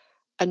have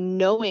a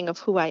knowing of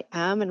who I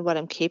am and what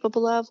I'm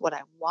capable of, what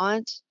I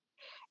want,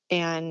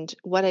 and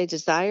what I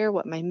desire,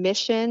 what my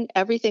mission,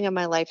 everything in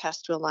my life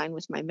has to align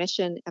with my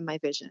mission and my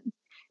vision.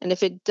 And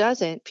if it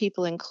doesn't,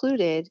 people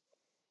included,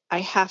 I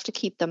have to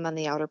keep them on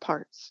the outer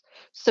parts.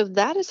 So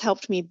that has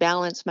helped me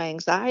balance my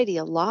anxiety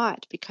a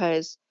lot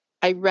because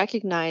I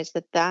recognize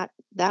that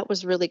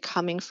was really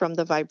coming from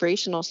the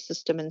vibrational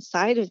system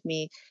inside of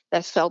me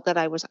that felt that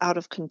I was out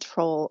of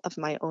control of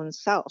my own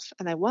self,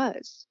 and I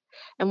was.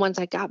 And once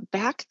I got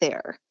back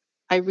there,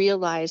 I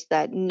realized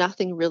that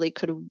nothing really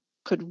could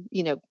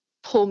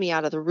pull me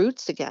out of the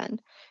roots again.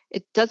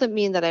 It doesn't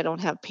mean that I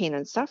don't have pain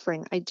and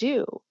suffering. I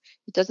do.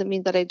 It doesn't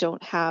mean that I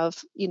don't have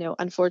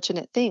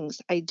unfortunate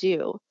things. I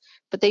do,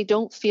 but they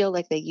don't feel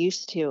like they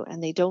used to,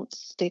 and they don't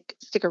stick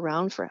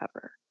around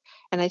forever.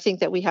 And I think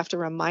that we have to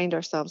remind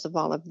ourselves of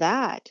all of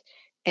that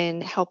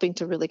and helping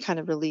to really kind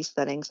of release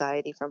that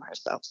anxiety from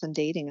ourselves and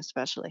dating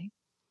especially.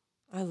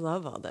 I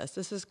love all this.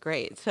 This is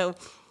great. So,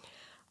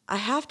 I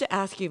have to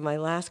ask you my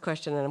last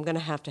question, and I'm going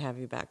to have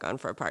you back on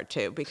for a part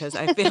two because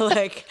I feel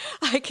like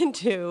I can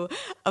do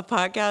a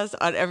podcast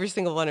on every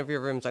single one of your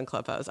rooms on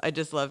Clubhouse. I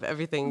just love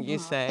everything you Oh,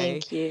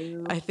 say. thank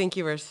you. I think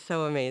you are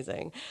so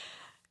amazing.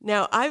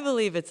 Now, I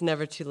believe it's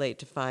never too late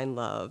to find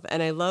love.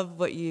 And I love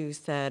what you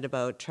said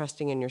about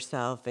trusting in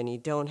yourself, and you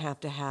don't have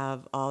to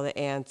have all the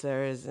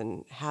answers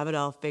and have it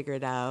all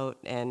figured out,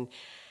 and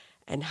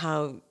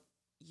how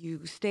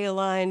you stay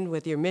aligned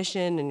with your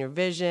mission and your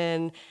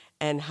vision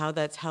and how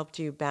that's helped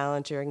you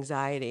balance your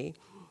anxiety.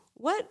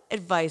 What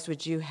advice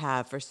would you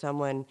have for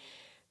someone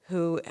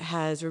who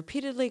has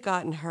repeatedly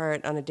gotten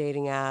hurt on a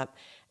dating app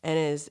and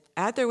is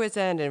at their wit's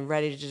end and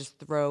ready to just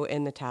throw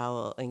in the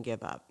towel and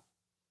give up?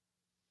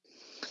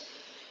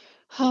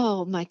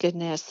 Oh my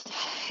goodness.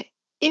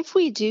 If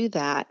we do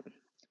that,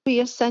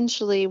 we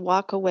essentially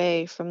walk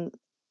away from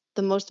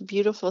the most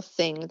beautiful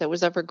thing that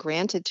was ever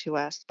granted to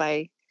us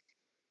by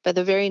by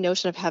the very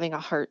notion of having a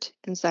heart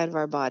inside of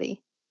our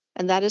body.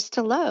 And that is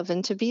to love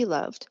and to be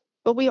loved.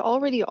 But we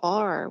already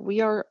are.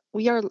 We are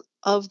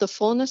of the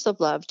fullness of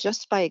love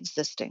just by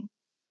existing.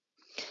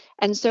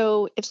 And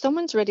so if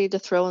someone's ready to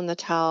throw in the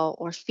towel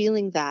or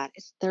feeling that,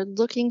 they're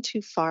looking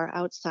too far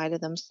outside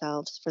of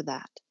themselves for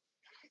that.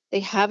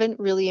 They haven't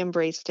really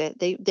embraced it.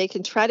 They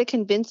can try to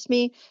convince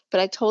me,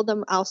 but I told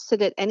them I'll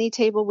sit at any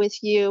table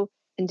with you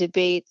and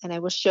debate, and I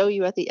will show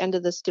you at the end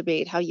of this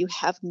debate how you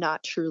have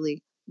not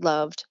truly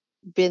loved,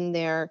 been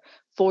there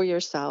for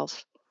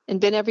yourself, and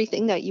been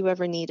everything that you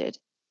ever needed.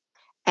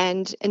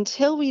 And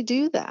until we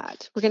do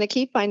that, we're going to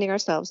keep finding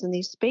ourselves in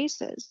these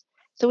spaces.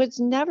 So it's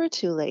never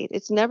too late.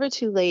 It's never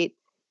too late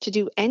to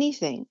do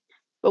anything,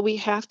 but we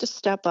have to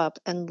step up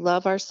and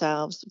love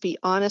ourselves, be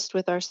honest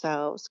with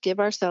ourselves, give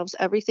ourselves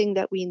everything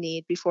that we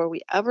need before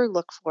we ever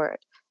look for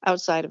it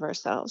outside of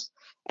ourselves.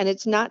 And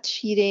it's not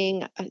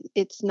cheating.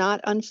 It's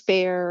not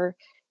unfair.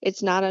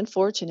 It's not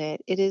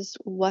unfortunate. It is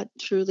what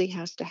truly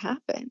has to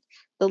happen.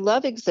 The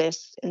love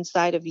exists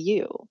inside of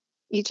you,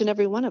 each and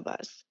every one of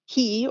us.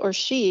 He or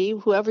she,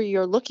 whoever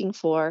you're looking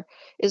for,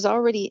 is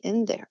already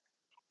in there.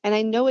 And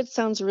I know it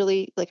sounds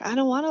really like, I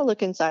don't want to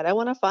look inside. I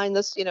want to find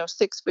this,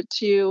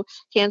 6'2",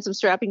 handsome,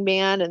 strapping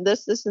man and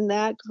this, and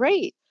that.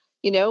 Great.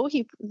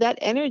 That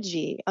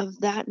energy of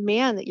that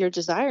man that you're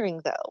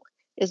desiring, though,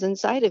 is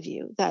inside of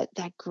you. That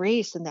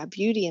grace and that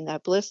beauty and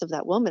that bliss of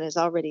that woman is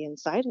already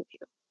inside of you.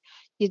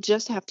 You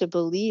just have to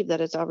believe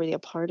that it's already a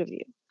part of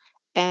you.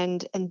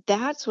 And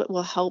that's what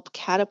will help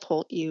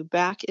catapult you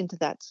back into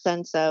that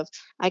sense of,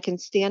 I can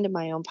stand in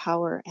my own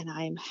power and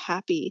I am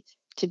happy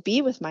to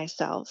be with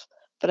myself.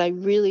 But I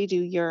really do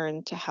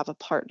yearn to have a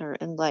partner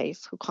in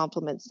life who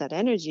complements that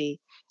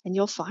energy, and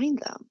you'll find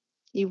them.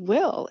 You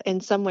will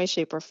in some way,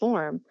 shape, or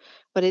form,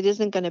 but it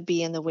isn't going to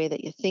be in the way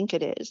that you think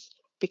it is,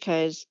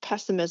 because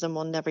pessimism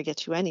will never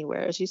get you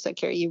anywhere. As you said,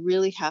 Carrie, you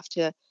really have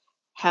to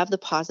have the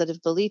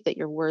positive belief that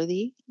you're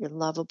worthy, you're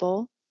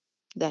lovable,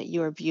 that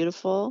you are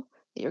beautiful,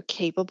 that you're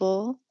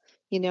capable,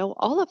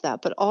 all of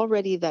that, but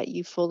already that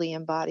you fully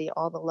embody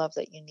all the love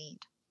that you need.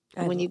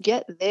 And when you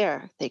get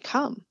there, they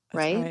come,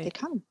 right? They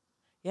come.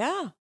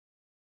 Yeah.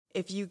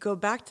 If you go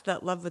back to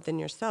that love within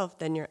yourself,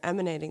 then you're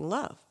emanating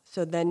love.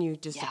 So then you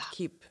just have to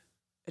keep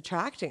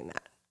attracting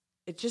that.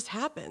 It just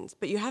happens,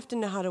 but you have to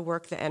know how to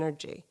work the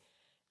energy.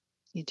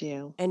 You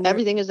do. And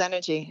everything is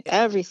energy.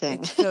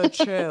 Everything. It's so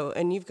true.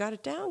 And you've got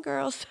it down,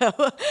 girl. So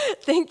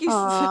thank you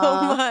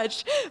so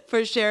much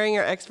for sharing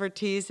your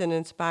expertise and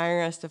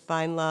inspiring us to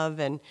find love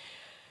and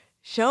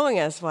showing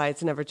us why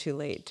it's never too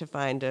late to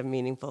find a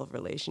meaningful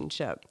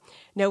relationship.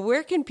 Now,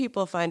 where can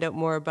people find out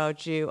more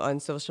about you on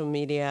social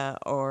media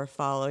or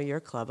follow your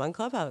club on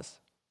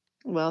Clubhouse?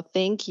 Well,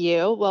 thank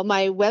you. Well,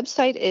 my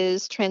website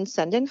is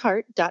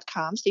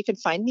transcendentheart.com. So you can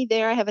find me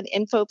there. I have an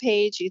info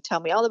page. You tell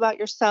me all about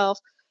yourself.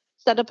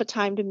 Set up a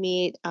time to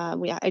meet.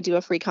 I do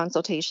a free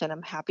consultation.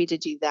 I'm happy to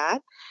do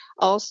that.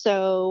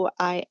 Also,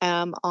 I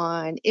am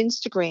on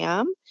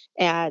Instagram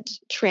at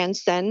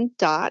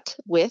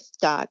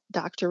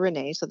transcend.with.Dr.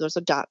 Renee. So those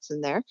are dots in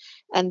there.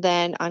 And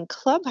then on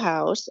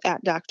Clubhouse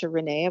at Dr.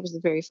 Renee. I was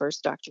the very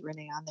first Dr.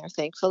 Renee on there,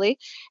 thankfully.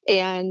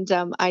 And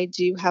I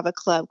do have a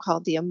club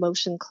called the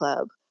Emotion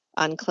Club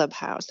on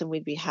Clubhouse, and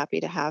we'd be happy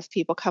to have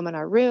people come in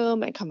our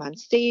room and come on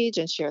stage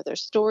and share their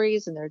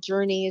stories and their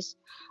journeys,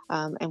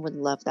 and would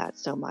love that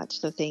so much.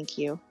 So thank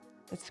you.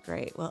 That's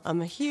great. Well,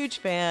 I'm a huge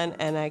fan,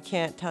 and I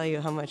can't tell you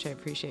how much I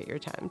appreciate your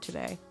time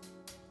today.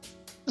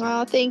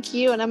 Oh, thank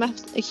you. And I'm a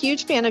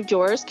huge fan of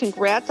yours.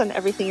 Congrats on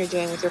everything you're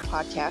doing with your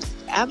podcast.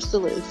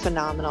 Absolutely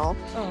phenomenal.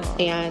 Oh.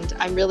 And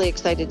I'm really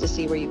excited to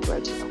see where you grow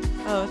to.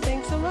 Oh,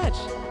 thanks so much.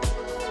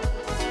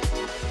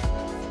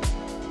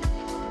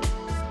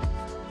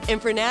 And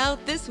for now,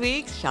 this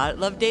week's Shot at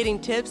Love dating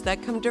tips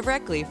that come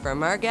directly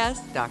from our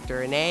guest, Dr.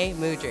 Renee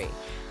Mudrey.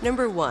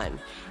 Number 1,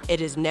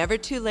 it is never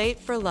too late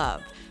for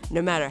love.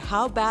 No matter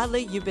how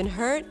badly you've been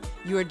hurt,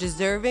 you are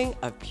deserving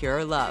of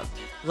pure love.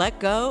 Let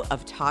go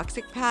of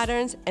toxic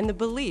patterns and the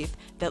belief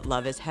that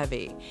love is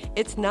heavy.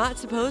 It's not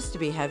supposed to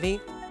be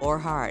heavy or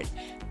hard.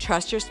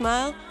 Trust your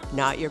smile,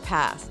 not your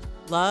past.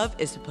 Love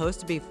is supposed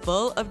to be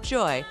full of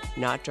joy,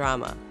 not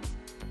drama.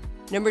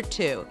 Number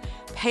 2,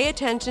 pay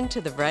attention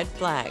to the red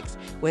flags.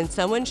 When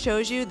someone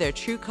shows you their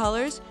true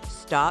colors,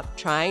 stop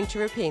trying to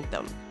repaint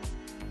them.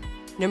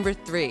 Number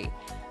 3,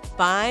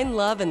 find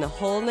love in the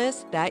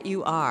wholeness that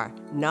you are,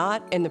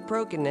 not in the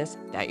brokenness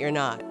that you're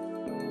not.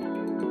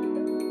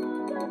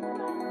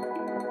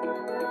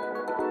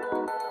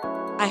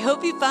 I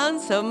hope you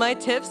found some of my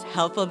tips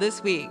helpful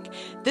this week.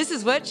 This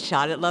is what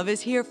Shot at Love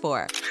is here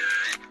for,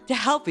 to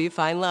help you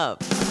find love.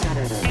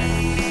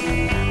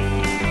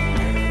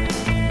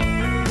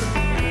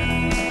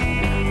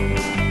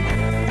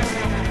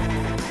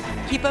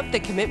 Keep up the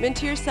commitment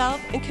to yourself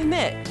and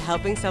commit to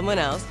helping someone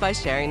else by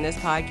sharing this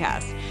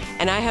podcast.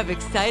 And I have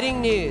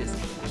exciting news.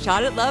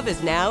 Shot at Love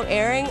is now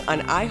airing on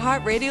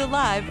iHeartRadio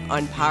Live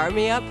on Power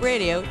Me Up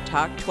Radio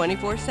Talk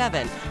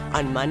 24/7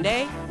 on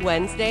Monday,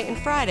 Wednesday, and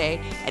Friday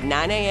at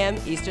 9 a.m.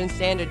 Eastern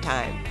Standard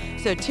Time.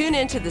 So tune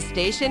into the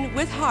station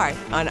with heart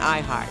on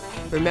iHeart.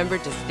 Remember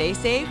to stay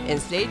safe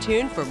and stay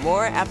tuned for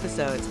more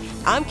episodes.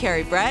 I'm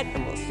Carrie Brett,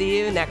 and we'll see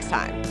you next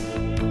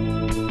time.